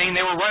doesn't mean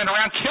they were running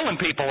around killing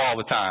people all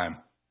the time.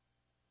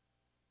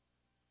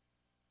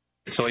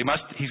 So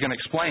he's going to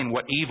explain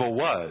what evil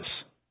was.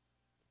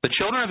 The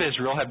children of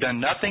Israel have done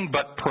nothing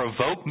but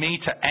provoke me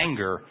to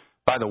anger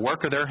by the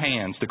work of their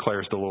hands,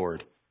 declares the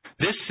Lord.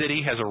 This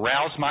city has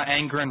aroused my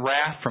anger and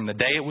wrath from the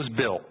day it was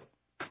built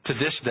to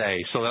this day,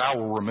 so that I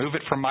will remove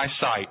it from my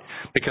sight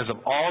because of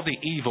all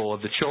the evil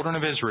of the children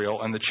of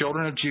Israel and the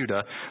children of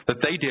Judah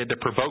that they did to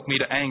provoke me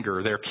to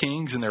anger, their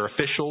kings and their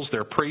officials,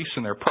 their priests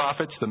and their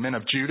prophets, the men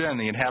of Judah and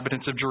the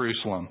inhabitants of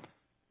Jerusalem.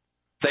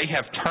 They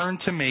have turned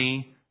to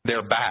me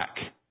their back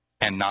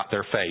and not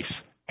their face,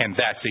 and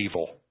that's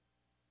evil.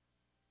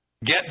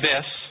 Get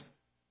this,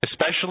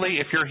 especially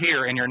if you're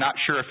here and you're not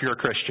sure if you're a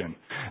Christian.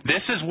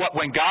 This is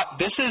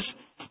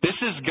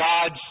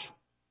God's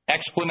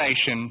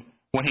explanation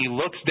when he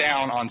looks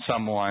down on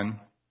someone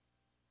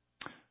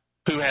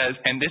who has,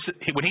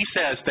 when he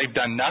says they've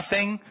done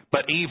nothing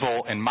but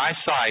evil in my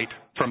sight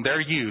from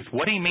their youth,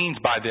 what he means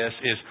by this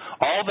is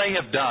all they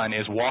have done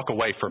is walk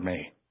away from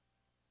me.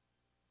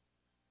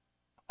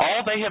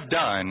 All they have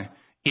done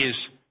is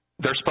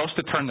they're supposed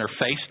to turn their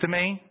face to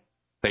me,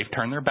 they've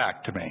turned their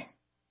back to me.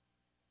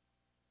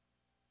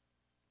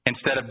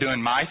 Instead of doing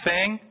my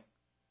thing,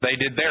 they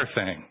did their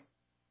thing.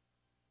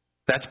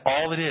 That's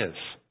all it is.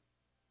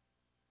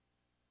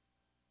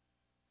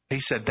 He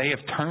said, they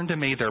have turned to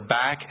me their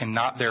back and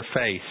not their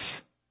face.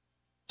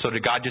 So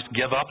did God just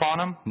give up on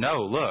them?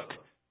 No, look.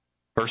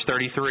 Verse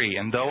 33,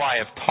 and though I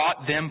have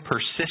taught them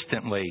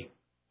persistently,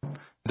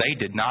 they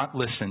did not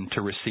listen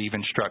to receive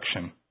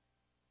instruction.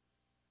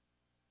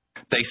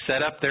 They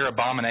set up their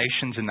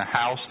abominations in the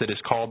house that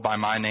is called by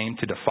my name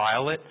to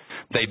defile it.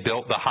 They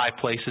built the high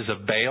places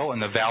of Baal in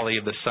the valley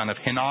of the son of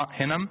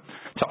Hinnom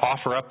to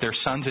offer up their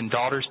sons and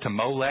daughters to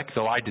Molech,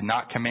 though I did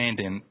not command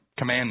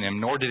them,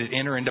 nor did it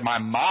enter into my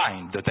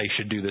mind that they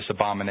should do this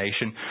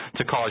abomination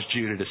to cause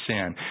Judah to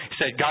sin.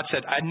 God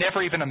said, I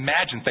never even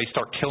imagined they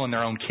start killing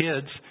their own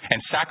kids and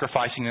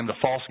sacrificing them to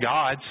false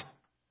gods.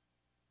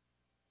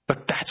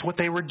 But that's what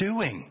they were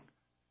doing.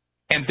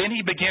 And then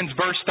he begins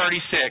verse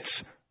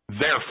 36,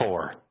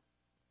 therefore.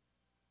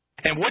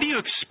 And what do you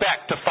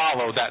expect to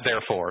follow that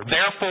therefore?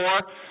 Therefore,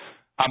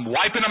 I'm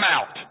wiping them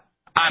out.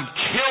 I'm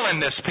killing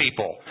this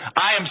people.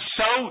 I am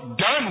so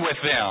done with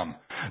them.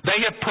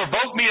 They have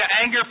provoked me to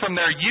anger from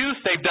their youth.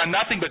 They've done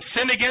nothing but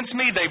sin against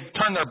me. They've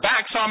turned their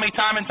backs on me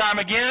time and time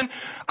again.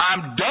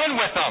 I'm done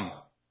with them.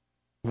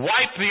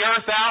 Wipe the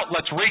earth out.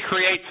 Let's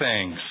recreate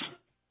things.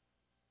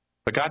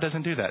 But God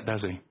doesn't do that, does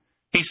he?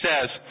 He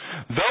says,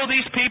 though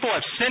these people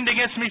have sinned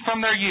against me from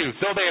their youth,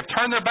 though they have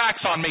turned their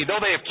backs on me, though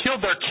they have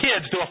killed their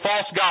kids to a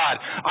false god,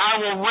 I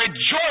will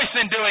rejoice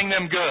in doing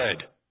them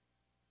good.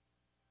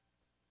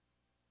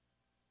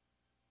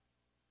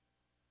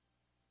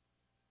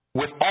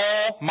 With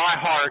all my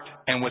heart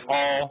and with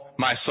all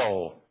my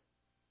soul.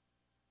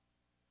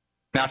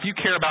 Now, if you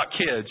care about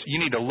kids, you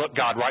need to look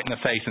God right in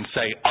the face and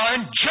say,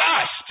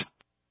 unjust!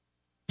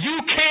 You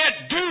can't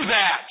do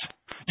that!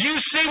 You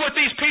see what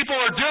these people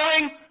are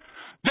doing?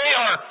 They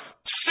are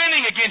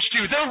sinning against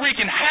you. They're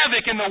wreaking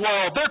havoc in the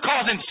world. They're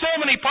causing so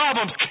many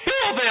problems.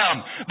 Kill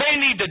them! They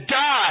need to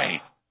die!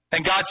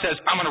 And God says,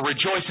 I'm going to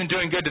rejoice in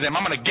doing good to them.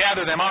 I'm going to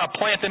gather them. I'm going to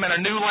plant them in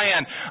a new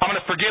land. I'm going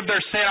to forgive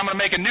their sin. I'm going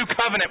to make a new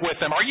covenant with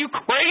them. Are you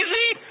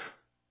crazy?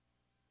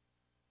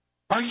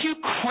 Are you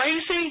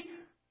crazy?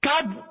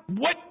 God,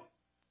 what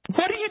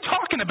are you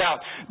talking about?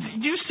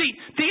 You see,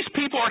 these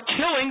people are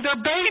killing their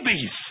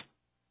babies.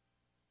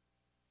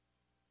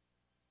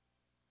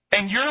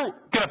 And you're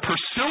going to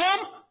pursue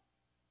them?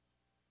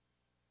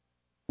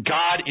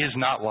 God is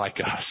not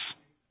like us.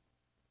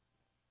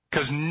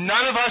 Because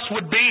none of us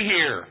would be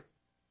here.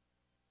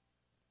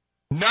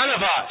 None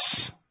of us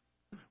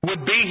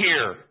would be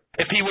here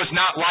if he was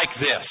not like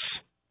this.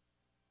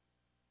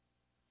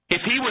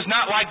 If he was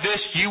not like this,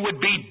 you would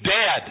be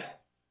dead.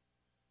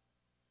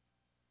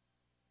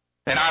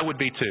 And I would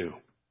be too.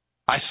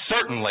 I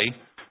certainly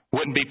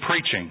wouldn't be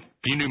preaching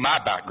if you knew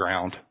my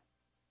background.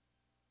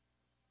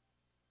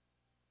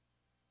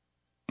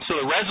 So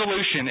the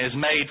resolution is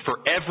made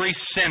for every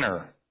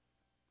sinner.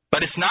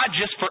 But it's not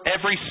just for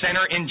every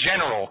sinner in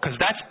general, because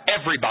that's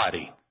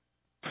everybody.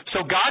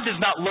 So God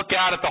does not look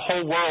out at the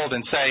whole world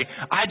and say,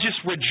 I just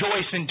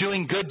rejoice in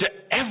doing good to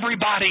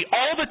everybody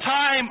all the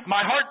time.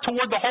 My heart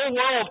toward the whole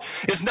world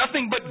is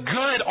nothing but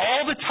good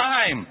all the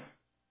time.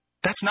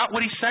 That's not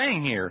what he's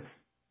saying here.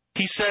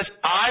 He says,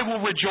 I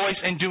will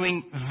rejoice in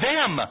doing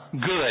them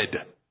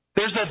good.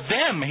 There's a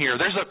them here.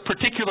 There's a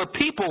particular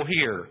people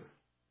here.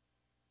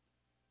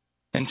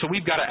 And so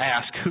we've got to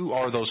ask, who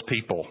are those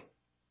people?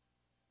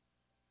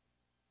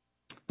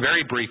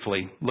 Very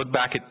briefly, look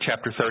back at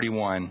chapter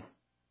 31.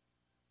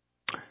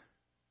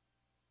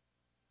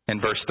 in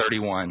verse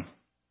 31.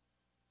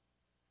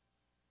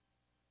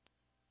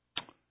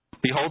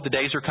 Behold, the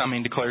days are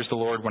coming, declares the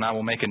Lord, when I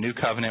will make a new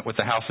covenant with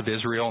the house of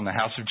Israel and the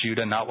house of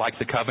Judah, not like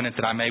the covenant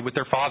that I made with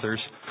their fathers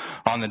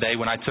on the day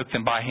when I took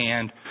them by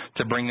hand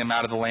to bring them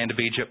out of the land of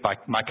Egypt, by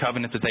my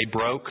covenant that they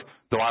broke,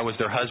 though I was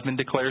their husband,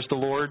 declares the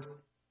Lord.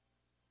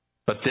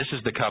 But this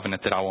is the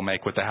covenant that I will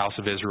make with the house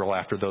of Israel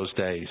after those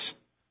days.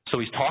 So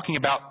he's talking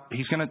about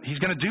he's going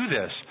to do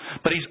this,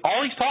 but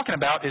all he's talking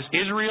about is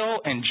Israel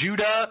and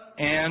Judah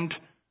and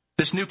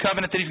this new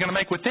covenant that he's going to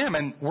make with them.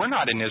 And we're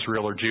not in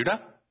Israel or Judah.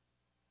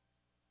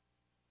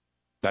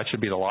 That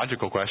should be the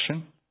logical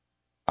question.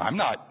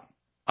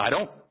 I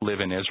don't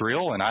live in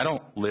Israel and I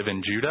don't live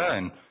in Judah,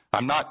 and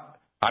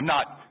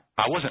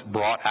I wasn't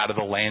brought out of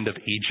the land of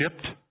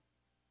Egypt.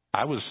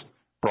 I was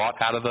brought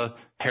out of the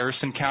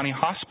Harrison County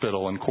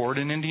Hospital in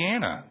Corydon,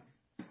 Indiana,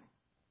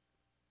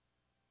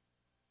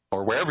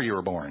 or wherever you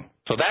were born.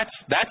 So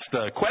that's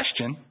the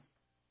question.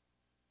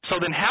 So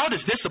then how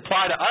does this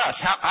apply to us?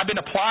 I've been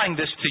applying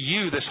this to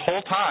you this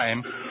whole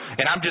time,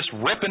 and I'm just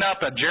ripping up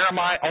a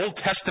Jeremiah Old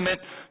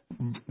Testament.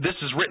 This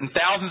is written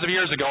thousands of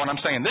years ago, and I'm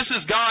saying, this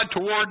is God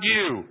toward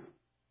you,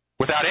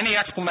 without any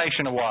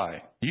explanation of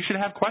why. You should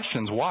have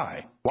questions.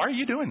 Why? Why are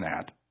you doing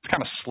that? It's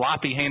kind of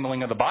sloppy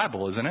handling of the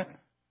Bible, isn't it?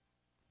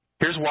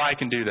 Here's why I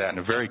can do that in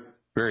a very,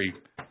 very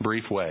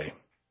brief way.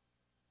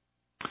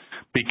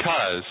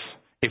 Because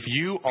if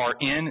you are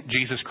in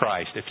Jesus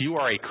Christ, if you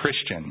are a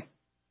Christian,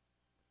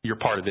 you're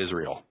part of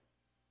Israel.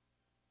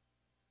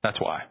 That's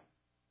why.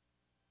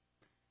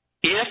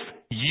 If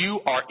you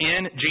are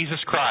in Jesus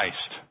Christ,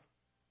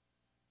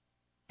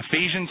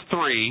 Ephesians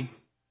 3,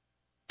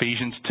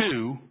 Ephesians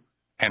 2,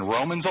 and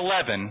Romans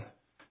 11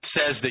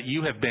 says that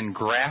you have been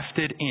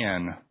grafted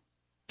in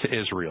to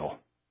Israel.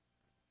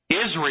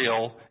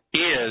 Israel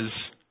is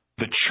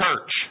the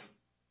church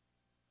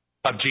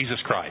of Jesus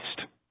Christ.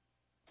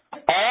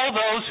 All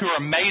those who are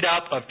made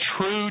up of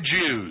true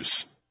Jews.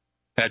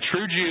 Now, a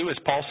true Jew, as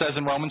Paul says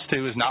in Romans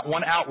 2, is not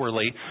one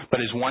outwardly, but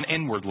is one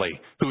inwardly,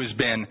 who has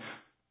been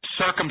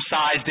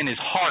circumcised in his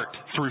heart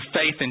through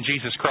faith in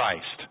Jesus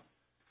Christ.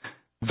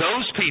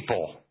 Those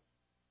people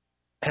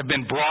have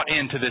been brought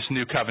into this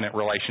new covenant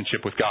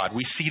relationship with God.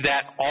 We see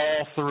that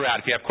all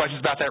throughout. If you have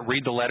questions about that,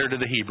 read the letter to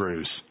the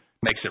Hebrews.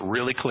 Makes it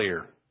really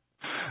clear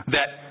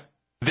that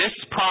this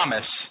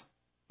promise,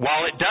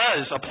 while it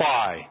does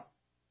apply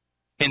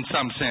in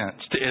some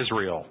sense to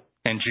Israel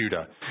and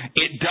Judah,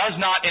 it does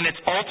not in its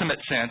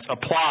ultimate sense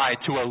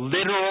apply to a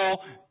literal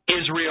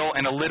Israel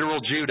and a literal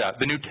Judah.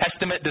 The New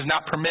Testament does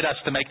not permit us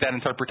to make that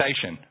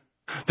interpretation.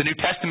 The New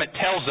Testament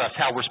tells us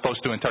how we're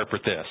supposed to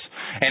interpret this,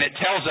 and it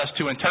tells us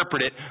to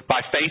interpret it by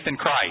faith in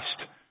Christ.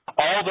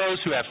 All those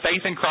who have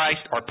faith in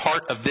Christ are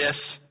part of this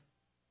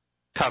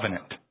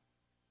covenant.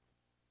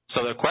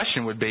 So the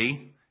question would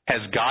be,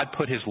 has God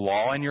put His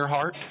law in your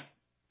heart?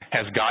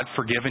 Has God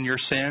forgiven your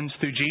sins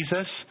through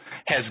Jesus?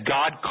 Has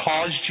God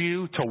caused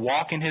you to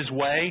walk in His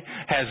way?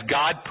 Has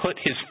God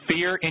put His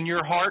fear in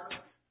your heart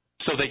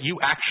so that you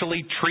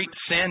actually treat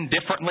sin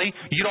differently?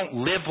 You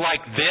don't live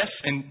like this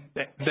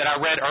that I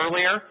read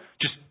earlier,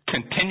 just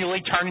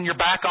continually turning your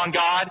back on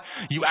God.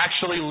 You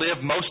actually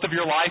live most of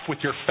your life with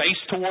your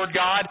face toward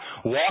God,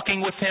 walking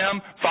with Him,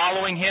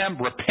 following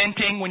Him,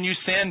 repenting when you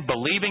sin,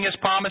 believing His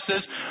promises,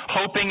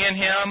 hoping in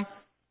Him,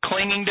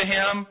 clinging to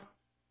Him,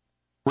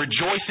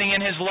 rejoicing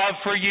in His love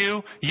for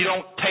you. You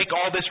don't take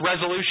all this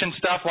resolution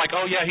stuff like,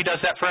 oh yeah, He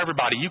does that for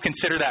everybody. You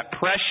consider that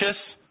precious,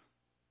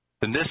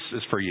 then this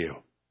is for you.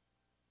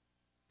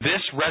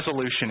 This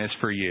resolution is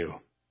for you.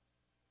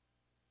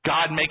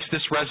 God makes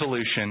this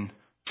resolution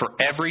for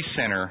every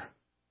sinner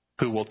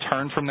who will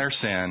turn from their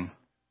sin,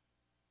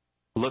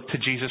 look to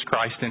Jesus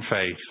Christ in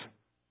faith,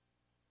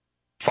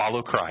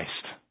 follow Christ.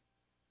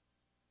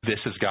 This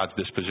is God's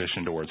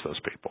disposition towards those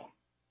people.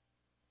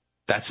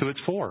 That's who it's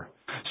for.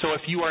 So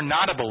if you are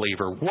not a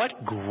believer,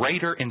 what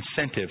greater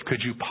incentive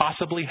could you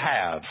possibly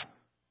have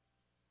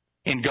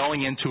in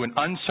going into an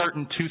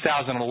uncertain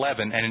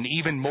 2011 and an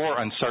even more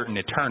uncertain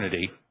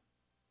eternity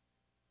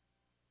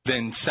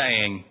than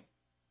saying,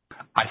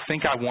 I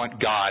think I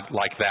want God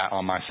like that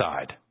on my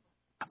side.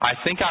 I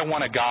think I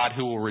want a God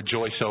who will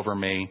rejoice over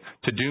me,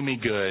 to do me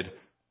good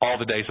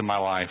all the days of my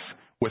life,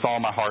 with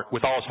all my heart,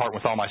 with all His heart,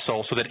 with all my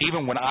soul, so that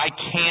even when I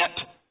can't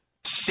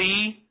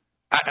see,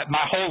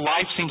 my whole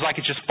life seems like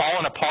it's just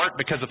falling apart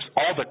because of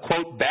all the,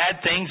 quote,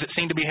 bad things that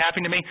seem to be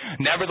happening to me.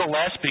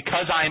 Nevertheless,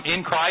 because I am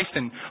in Christ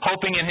and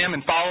hoping in Him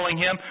and following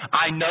Him,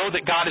 I know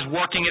that God is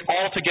working it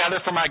all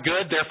together for my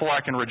good, therefore I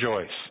can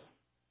rejoice.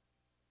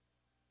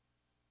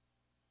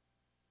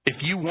 If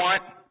you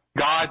want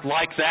God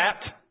like that,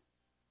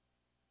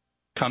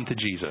 come to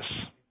Jesus.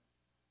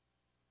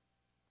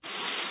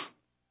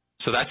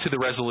 So that's who the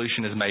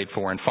resolution is made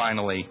for. And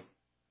finally,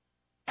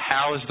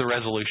 how is the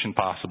resolution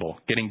possible?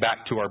 Getting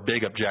back to our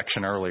big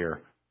objection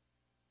earlier.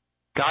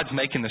 God's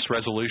making this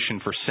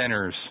resolution for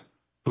sinners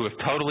who have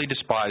totally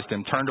despised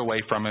Him, turned away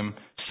from Him,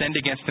 sinned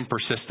against Him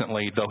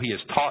persistently, though He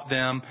has taught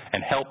them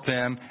and helped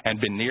them and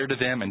been near to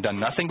them and done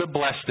nothing but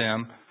bless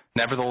them.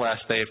 Nevertheless,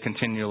 they have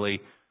continually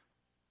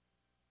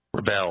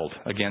rebelled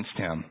against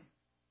him.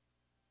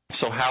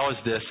 So how is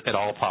this at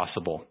all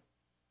possible?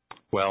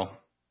 Well,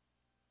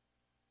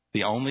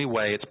 the only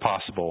way it's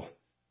possible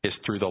is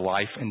through the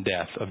life and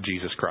death of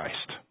Jesus Christ.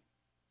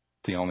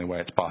 The only way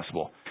it's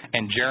possible.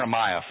 And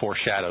Jeremiah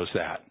foreshadows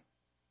that.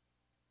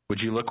 Would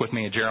you look with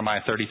me at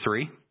Jeremiah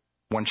 33,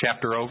 one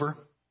chapter over?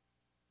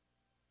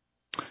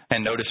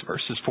 And notice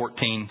verses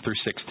 14 through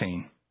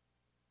 16.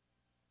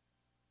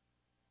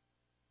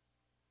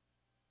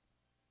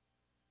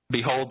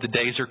 Behold, the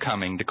days are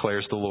coming,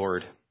 declares the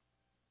Lord.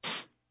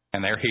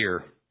 And they're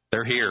here.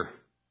 They're here.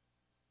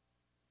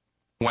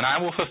 When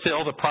I will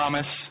fulfill the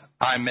promise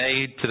I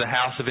made to the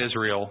house of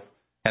Israel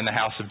and the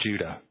house of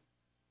Judah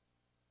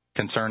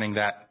concerning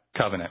that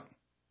covenant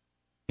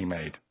he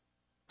made.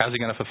 How's he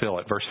going to fulfill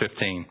it? Verse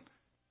 15.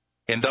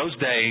 In those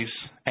days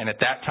and at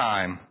that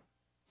time,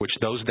 which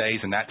those days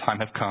and that time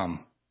have come,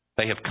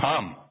 they have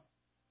come,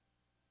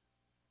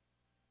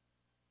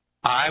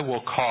 I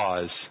will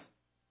cause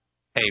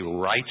a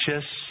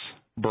righteous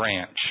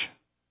branch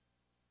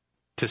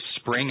to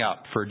spring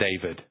up for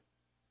David.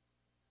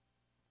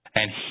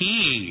 And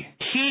he,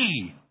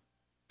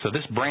 so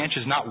this branch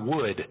is not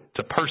wood, it's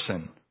a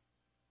person.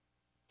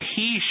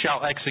 He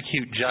shall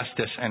execute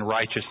justice and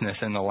righteousness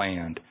in the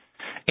land.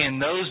 In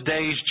those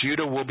days,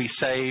 Judah will be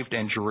saved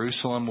and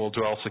Jerusalem will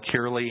dwell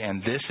securely,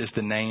 and this is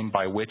the name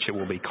by which it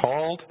will be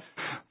called.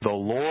 The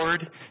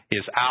Lord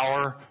is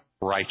our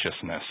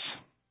righteousness.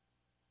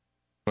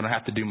 We don't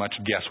have to do much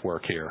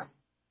guesswork here.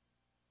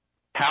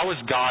 How is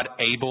God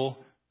able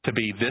to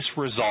be this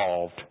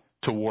resolved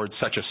towards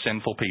such a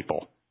sinful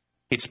people?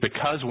 It's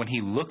because when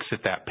he looks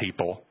at that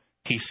people,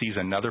 he sees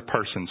another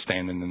person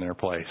standing in their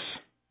place.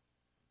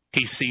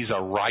 He sees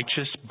a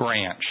righteous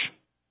branch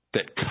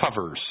that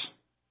covers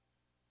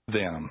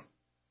them.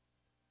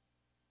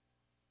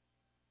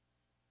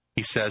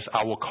 He says,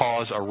 I will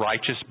cause a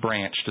righteous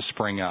branch to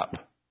spring up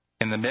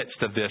in the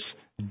midst of this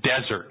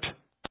desert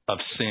of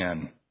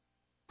sin.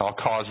 I'll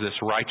cause this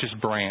righteous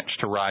branch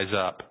to rise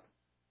up.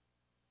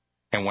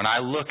 And when I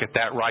look at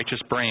that righteous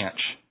branch,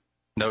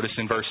 notice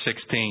in verse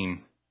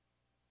 16,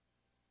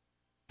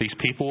 these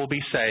people will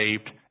be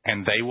saved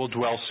and they will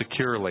dwell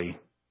securely,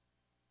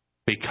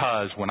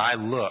 because when I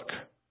look,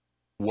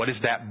 what is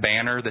that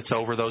banner that's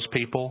over those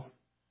people?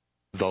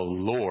 The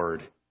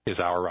Lord is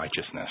our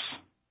righteousness.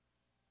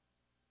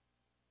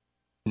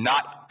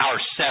 Not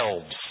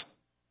ourselves.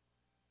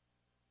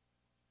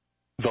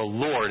 The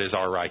Lord is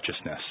our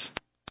righteousness.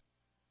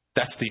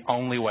 That's the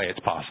only way it's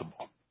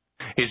possible.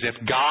 Is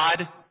if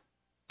God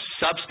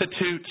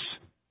substitutes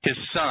his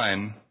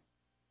Son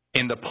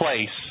in the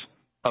place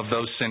of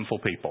those sinful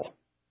people.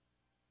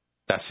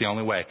 That's the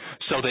only way.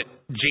 So that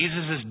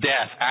Jesus'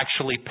 death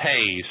actually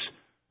pays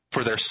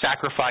for their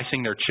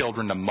sacrificing their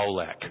children to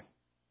Molech.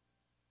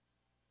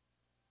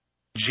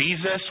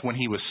 Jesus, when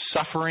he was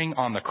suffering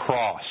on the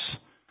cross,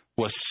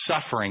 was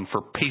suffering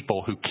for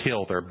people who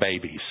kill their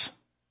babies.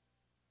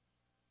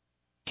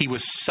 He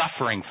was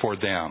suffering for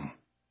them.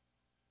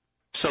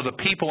 So the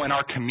people in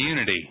our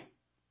community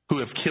who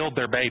have killed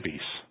their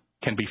babies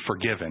can be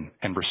forgiven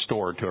and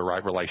restored to a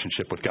right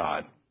relationship with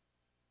God.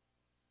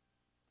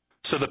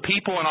 So the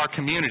people in our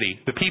community,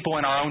 the people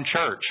in our own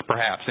church,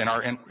 perhaps, in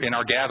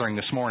our gathering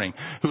this morning,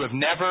 who have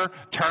never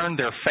turned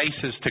their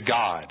faces to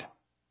God,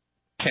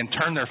 can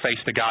turn their face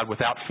to God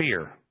without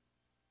fear.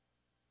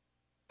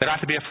 They don't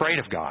have to be afraid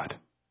of God.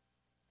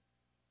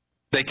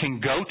 They can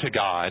go to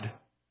God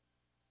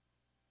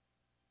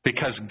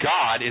because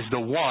God is the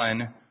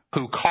one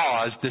who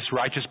caused this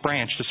righteous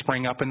branch to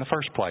spring up in the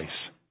first place.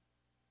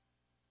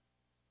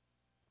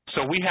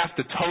 So we have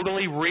to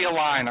totally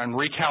realign and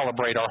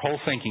recalibrate our whole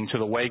thinking to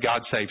the way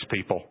God saves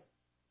people.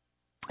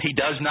 He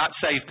does not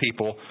save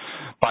people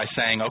by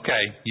saying,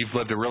 okay, you've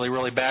lived a really,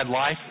 really bad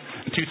life.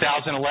 In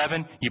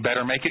 2011, you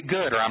better make it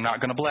good or I'm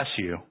not going to bless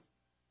you.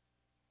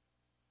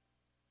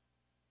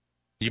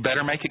 You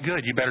better make it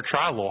good. You better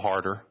try a little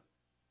harder.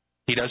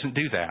 He doesn't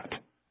do that.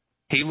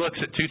 He looks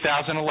at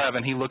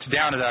 2011, he looks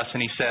down at us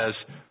and he says,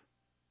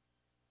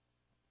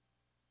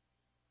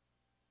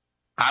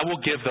 I will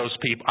give those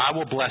people, I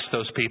will bless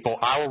those people,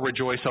 I will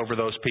rejoice over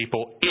those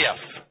people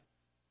if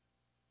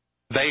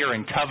they are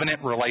in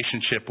covenant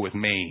relationship with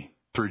me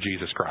through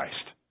Jesus Christ.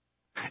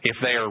 If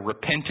they are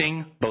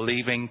repenting,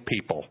 believing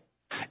people.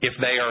 If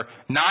they are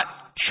not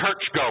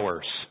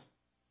churchgoers.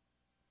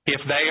 If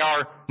they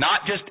are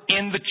not just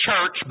in the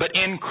church, but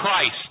in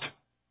Christ.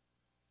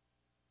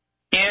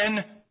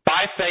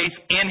 By faith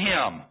in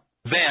Him.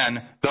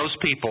 Then those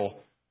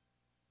people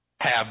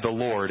have the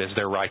Lord as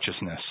their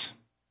righteousness.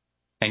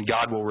 And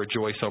God will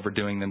rejoice over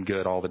doing them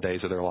good all the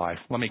days of their life.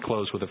 Let me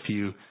close with a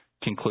few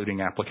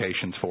concluding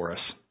applications for us.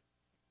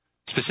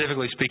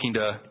 Specifically speaking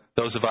to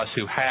those of us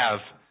who have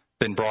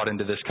been brought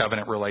into this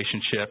covenant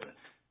relationship,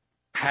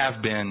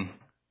 have been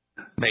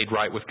made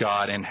right with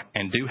God, and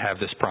do have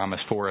this promise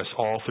for us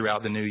all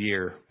throughout the new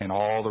year and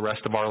all the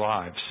rest of our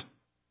lives.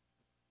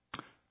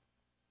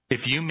 If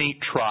you meet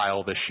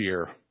trial this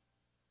year,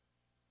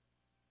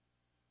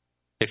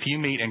 if you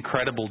meet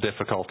incredible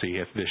difficulty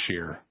this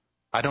year,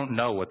 I don't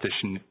know what this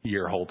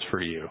year holds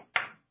for you.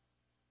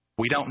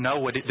 We don't know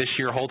what this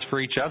year holds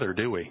for each other,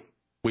 do we?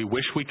 We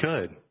wish we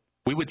could.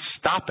 We would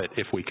stop it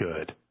if we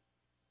could.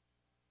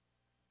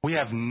 We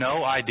have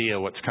no idea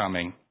what's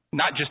coming,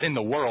 not just in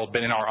the world,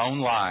 but in our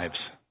own lives.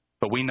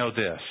 But we know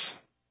this.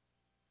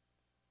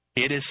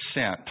 It is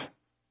sent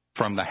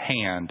from the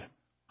hand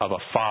of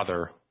a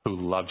Father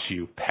who loves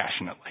you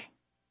passionately.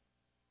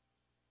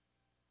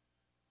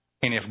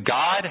 And if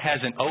God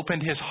hasn't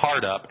opened His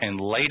heart up and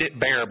laid it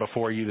bare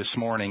before you this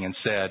morning and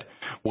said,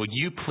 will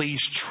you please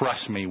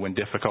trust me when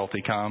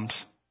difficulty comes?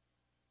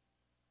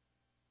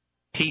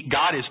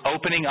 God is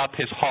opening up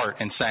His heart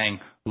and saying,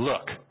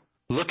 look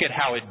at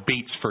how it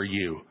beats for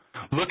you.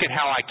 Look at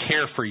how I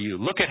care for you.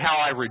 Look at how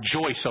I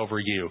rejoice over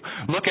you.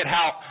 Look at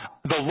how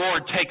the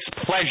Lord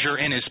takes pleasure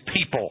in His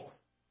people.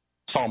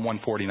 Psalm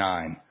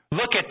 149.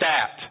 Look at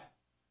that.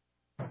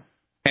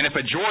 And if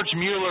a George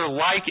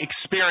Mueller-like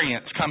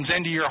experience comes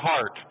into your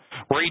heart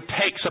where he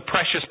takes a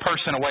precious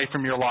person away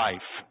from your life,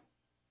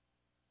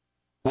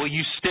 will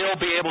you still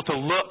be able to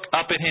look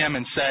up at him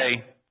and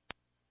say,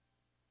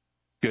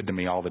 good to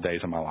me all the days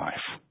of my life?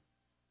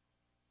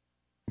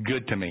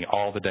 Good to me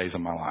all the days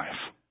of my life.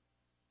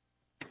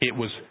 It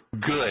was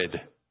good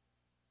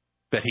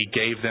that He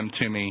gave them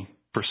to me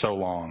for so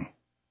long.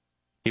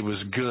 It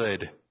was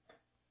good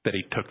that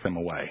He took them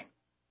away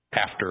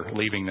after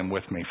leaving them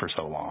with me for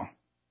so long,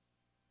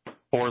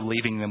 or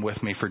leaving them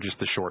with me for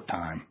just a short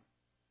time.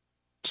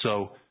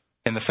 So,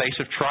 in the face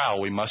of trial,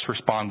 we must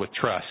respond with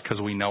trust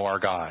because we know our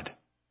God.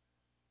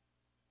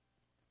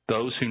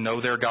 Those who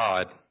know their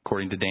God,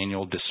 according to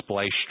Daniel,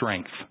 display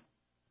strength.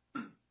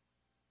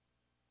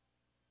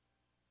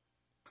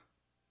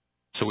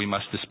 So we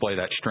must display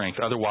that strength.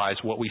 Otherwise,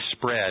 what we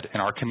spread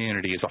in our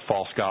community is a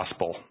false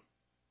gospel.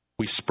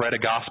 We spread a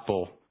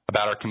gospel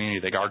about our community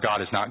that our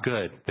God is not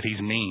good, that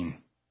He's mean,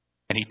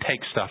 and He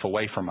takes stuff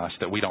away from us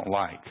that we don't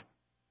like.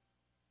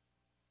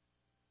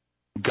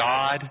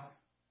 God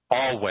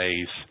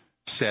always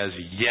says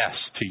yes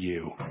to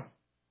you,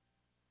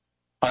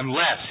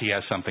 unless He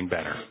has something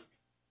better.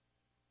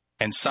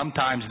 And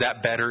sometimes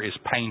that better is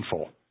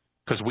painful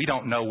because we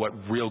don't know what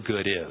real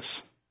good is.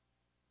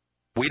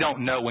 We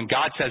don't know. When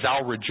God says,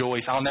 I'll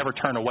rejoice, I'll never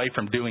turn away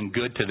from doing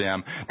good to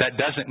them, that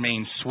doesn't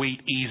mean sweet,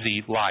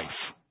 easy life,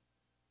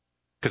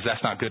 because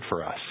that's not good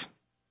for us.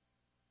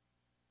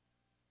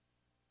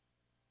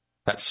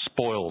 That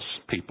spoils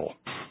people.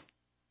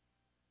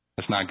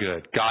 That's not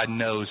good. God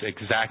knows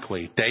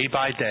exactly, day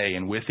by day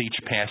and with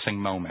each passing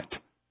moment,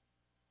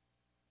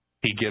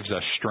 He gives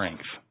us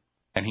strength,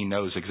 and He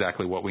knows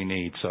exactly what we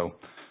need. So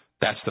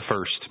that's the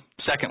first.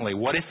 Secondly,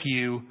 what if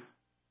you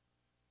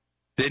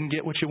didn't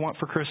get what you want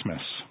for Christmas?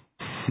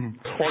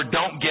 Or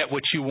don't get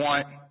what you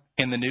want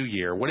in the new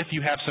year? What if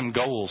you have some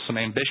goals, some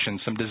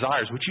ambitions, some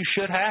desires, which you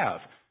should have?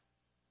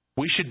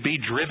 We should be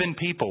driven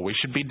people. We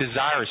should be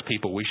desirous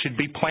people. We should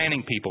be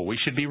planning people. We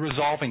should be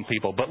resolving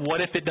people. But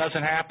what if it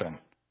doesn't happen?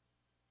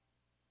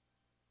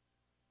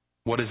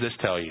 What does this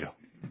tell you?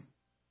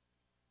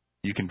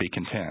 You can be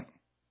content,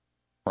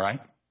 right?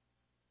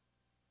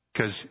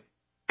 Because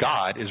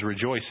God is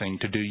rejoicing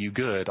to do you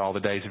good all the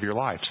days of your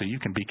life, so you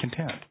can be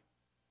content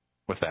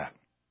with that.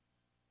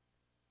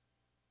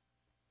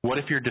 What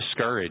if you're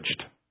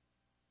discouraged?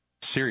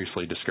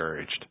 Seriously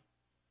discouraged.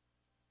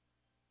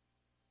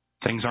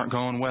 Things aren't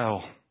going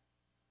well.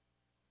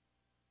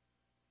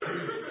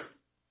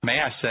 May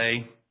I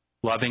say,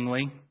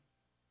 lovingly,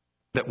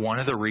 that one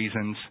of the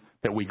reasons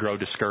that we grow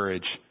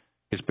discouraged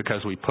is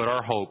because we put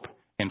our hope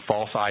in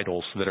false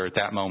idols that are at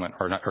that moment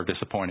are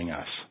disappointing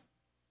us.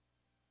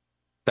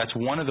 That's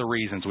one of the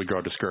reasons we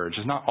grow discouraged.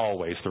 It's not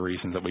always the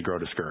reason that we grow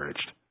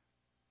discouraged.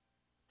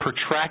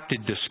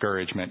 Protracted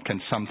discouragement can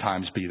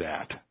sometimes be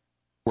that,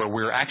 where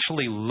we're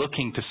actually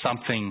looking to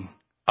something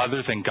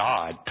other than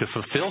God to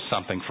fulfill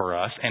something for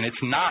us, and it's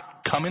not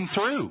coming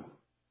through.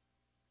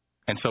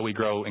 And so we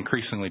grow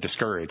increasingly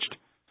discouraged.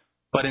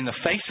 But in the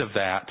face of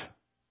that,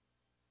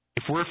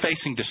 if we're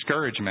facing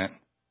discouragement,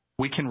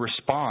 we can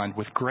respond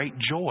with great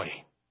joy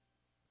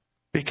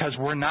because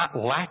we're not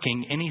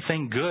lacking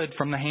anything good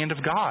from the hand of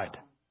God.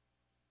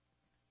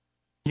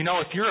 You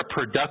know, if you're a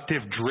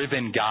productive,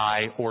 driven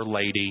guy or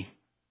lady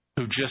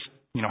who just,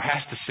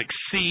 has to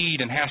succeed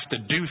and has to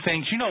do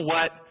things, you know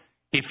what?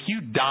 If you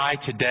die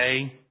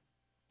today,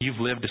 you've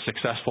lived a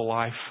successful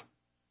life.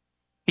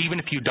 Even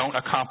if you don't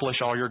accomplish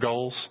all your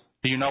goals.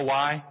 Do you know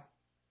why?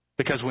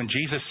 Because when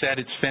Jesus said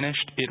it's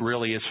finished, it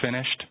really is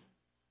finished.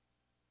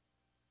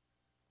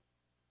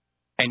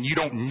 And you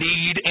don't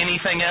need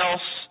anything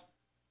else.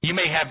 You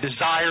may have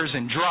desires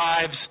and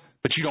drives,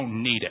 but you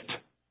don't need it.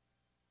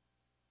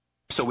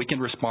 So we can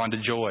respond to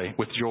joy,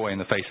 with joy in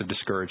the face of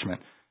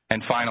discouragement.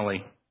 And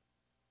finally,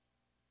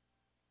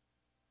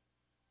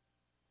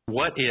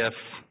 what if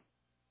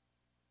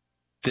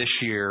this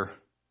year,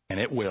 and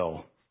it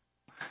will,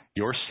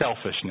 your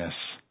selfishness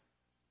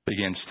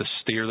begins to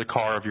steer the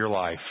car of your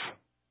life,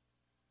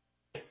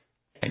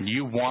 and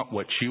you want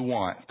what you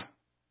want,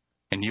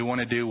 and you want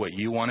to do what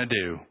you want to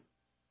do?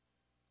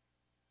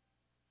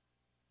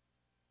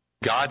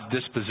 God's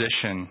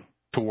disposition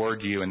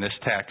toward you in this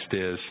text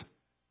is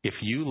if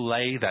you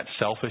lay that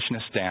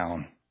selfishness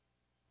down,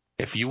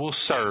 if you will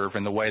serve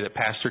in the way that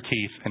Pastor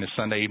Keith in his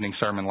Sunday evening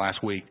sermon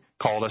last week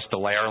called us to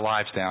lay our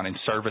lives down in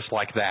service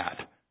like that,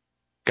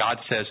 God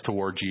says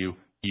towards you,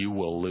 you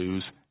will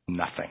lose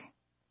nothing.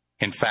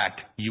 In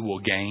fact, you will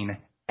gain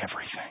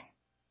everything.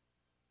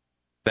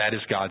 That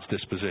is God's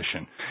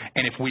disposition.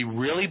 And if we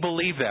really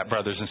believe that,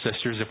 brothers and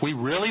sisters, if we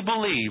really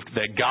believed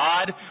that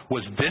God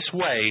was this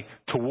way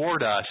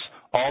toward us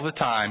all the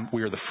time,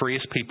 we are the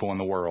freest people in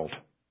the world.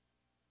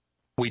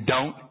 We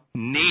don't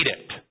need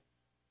it.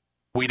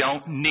 We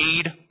don't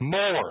need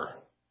more.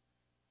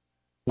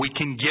 We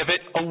can give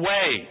it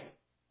away.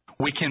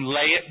 We can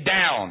lay it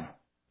down.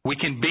 We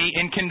can be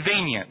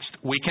inconvenienced.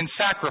 We can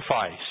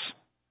sacrifice.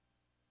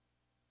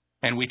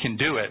 And we can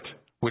do it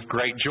with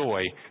great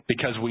joy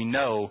because we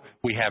know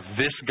we have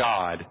this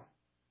God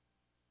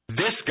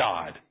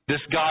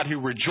who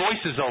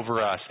rejoices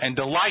over us and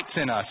delights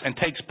in us and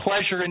takes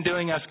pleasure in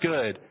doing us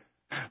good.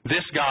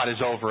 This God is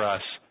over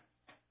us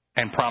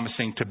and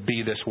promising to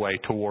be this way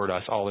toward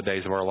us all the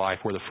days of our life.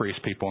 We're the freest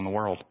people in the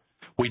world.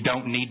 We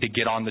don't need to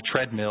get on the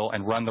treadmill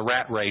and run the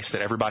rat race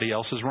that everybody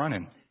else is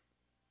running.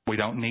 We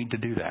don't need to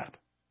do that.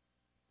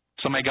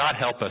 So may God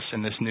help us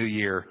in this new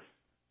year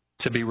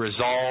to be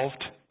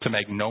resolved to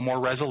make no more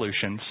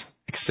resolutions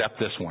except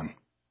this one.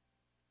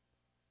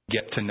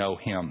 Get to know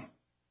Him.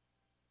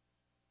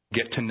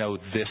 Get to know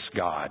this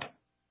God.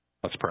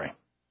 Let's pray.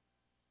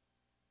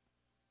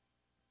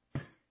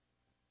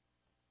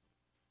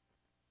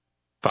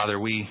 Father,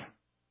 we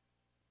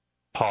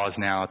pause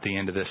now at the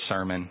end of this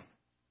sermon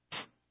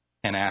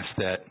and ask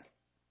that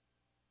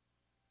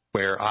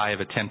where I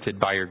have attempted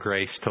by your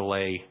grace to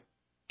lay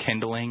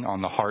kindling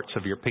on the hearts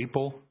of your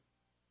people,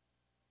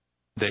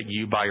 that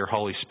you by your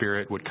Holy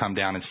Spirit would come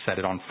down and set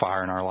it on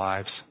fire in our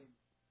lives.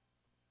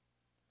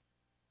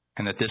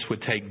 And that this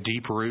would take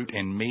deep root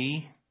in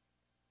me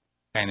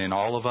and in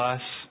all of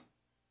us.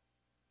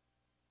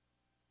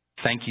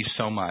 Thank you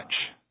so much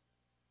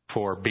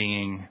for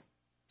being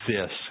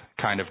this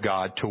kind of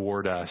God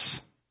toward us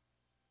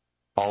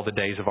all the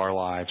days of our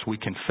lives. We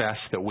confess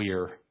that we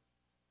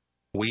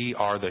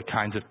are the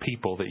kinds of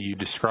people that you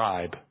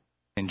describe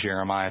in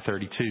Jeremiah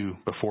 32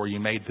 before you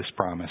made this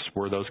promise.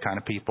 We're those kind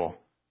of people.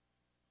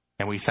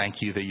 And we thank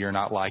you that you're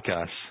not like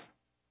us,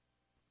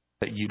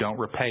 that you don't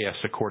repay us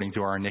according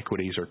to our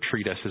iniquities or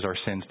treat us as our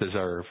sins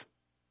deserve,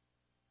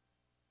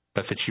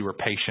 but that you are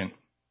patient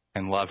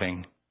and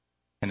loving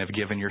and have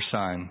given your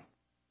Son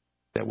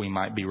that we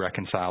might be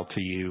reconciled to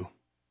you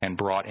and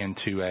brought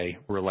into a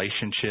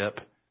relationship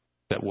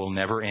that will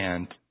never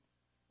end,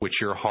 which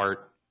your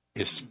heart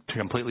is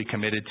completely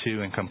committed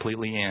to and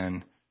completely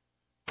in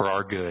for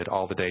our good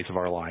all the days of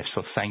our life.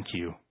 So thank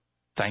you.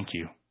 Thank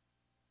you.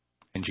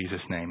 In Jesus'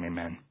 name,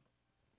 amen.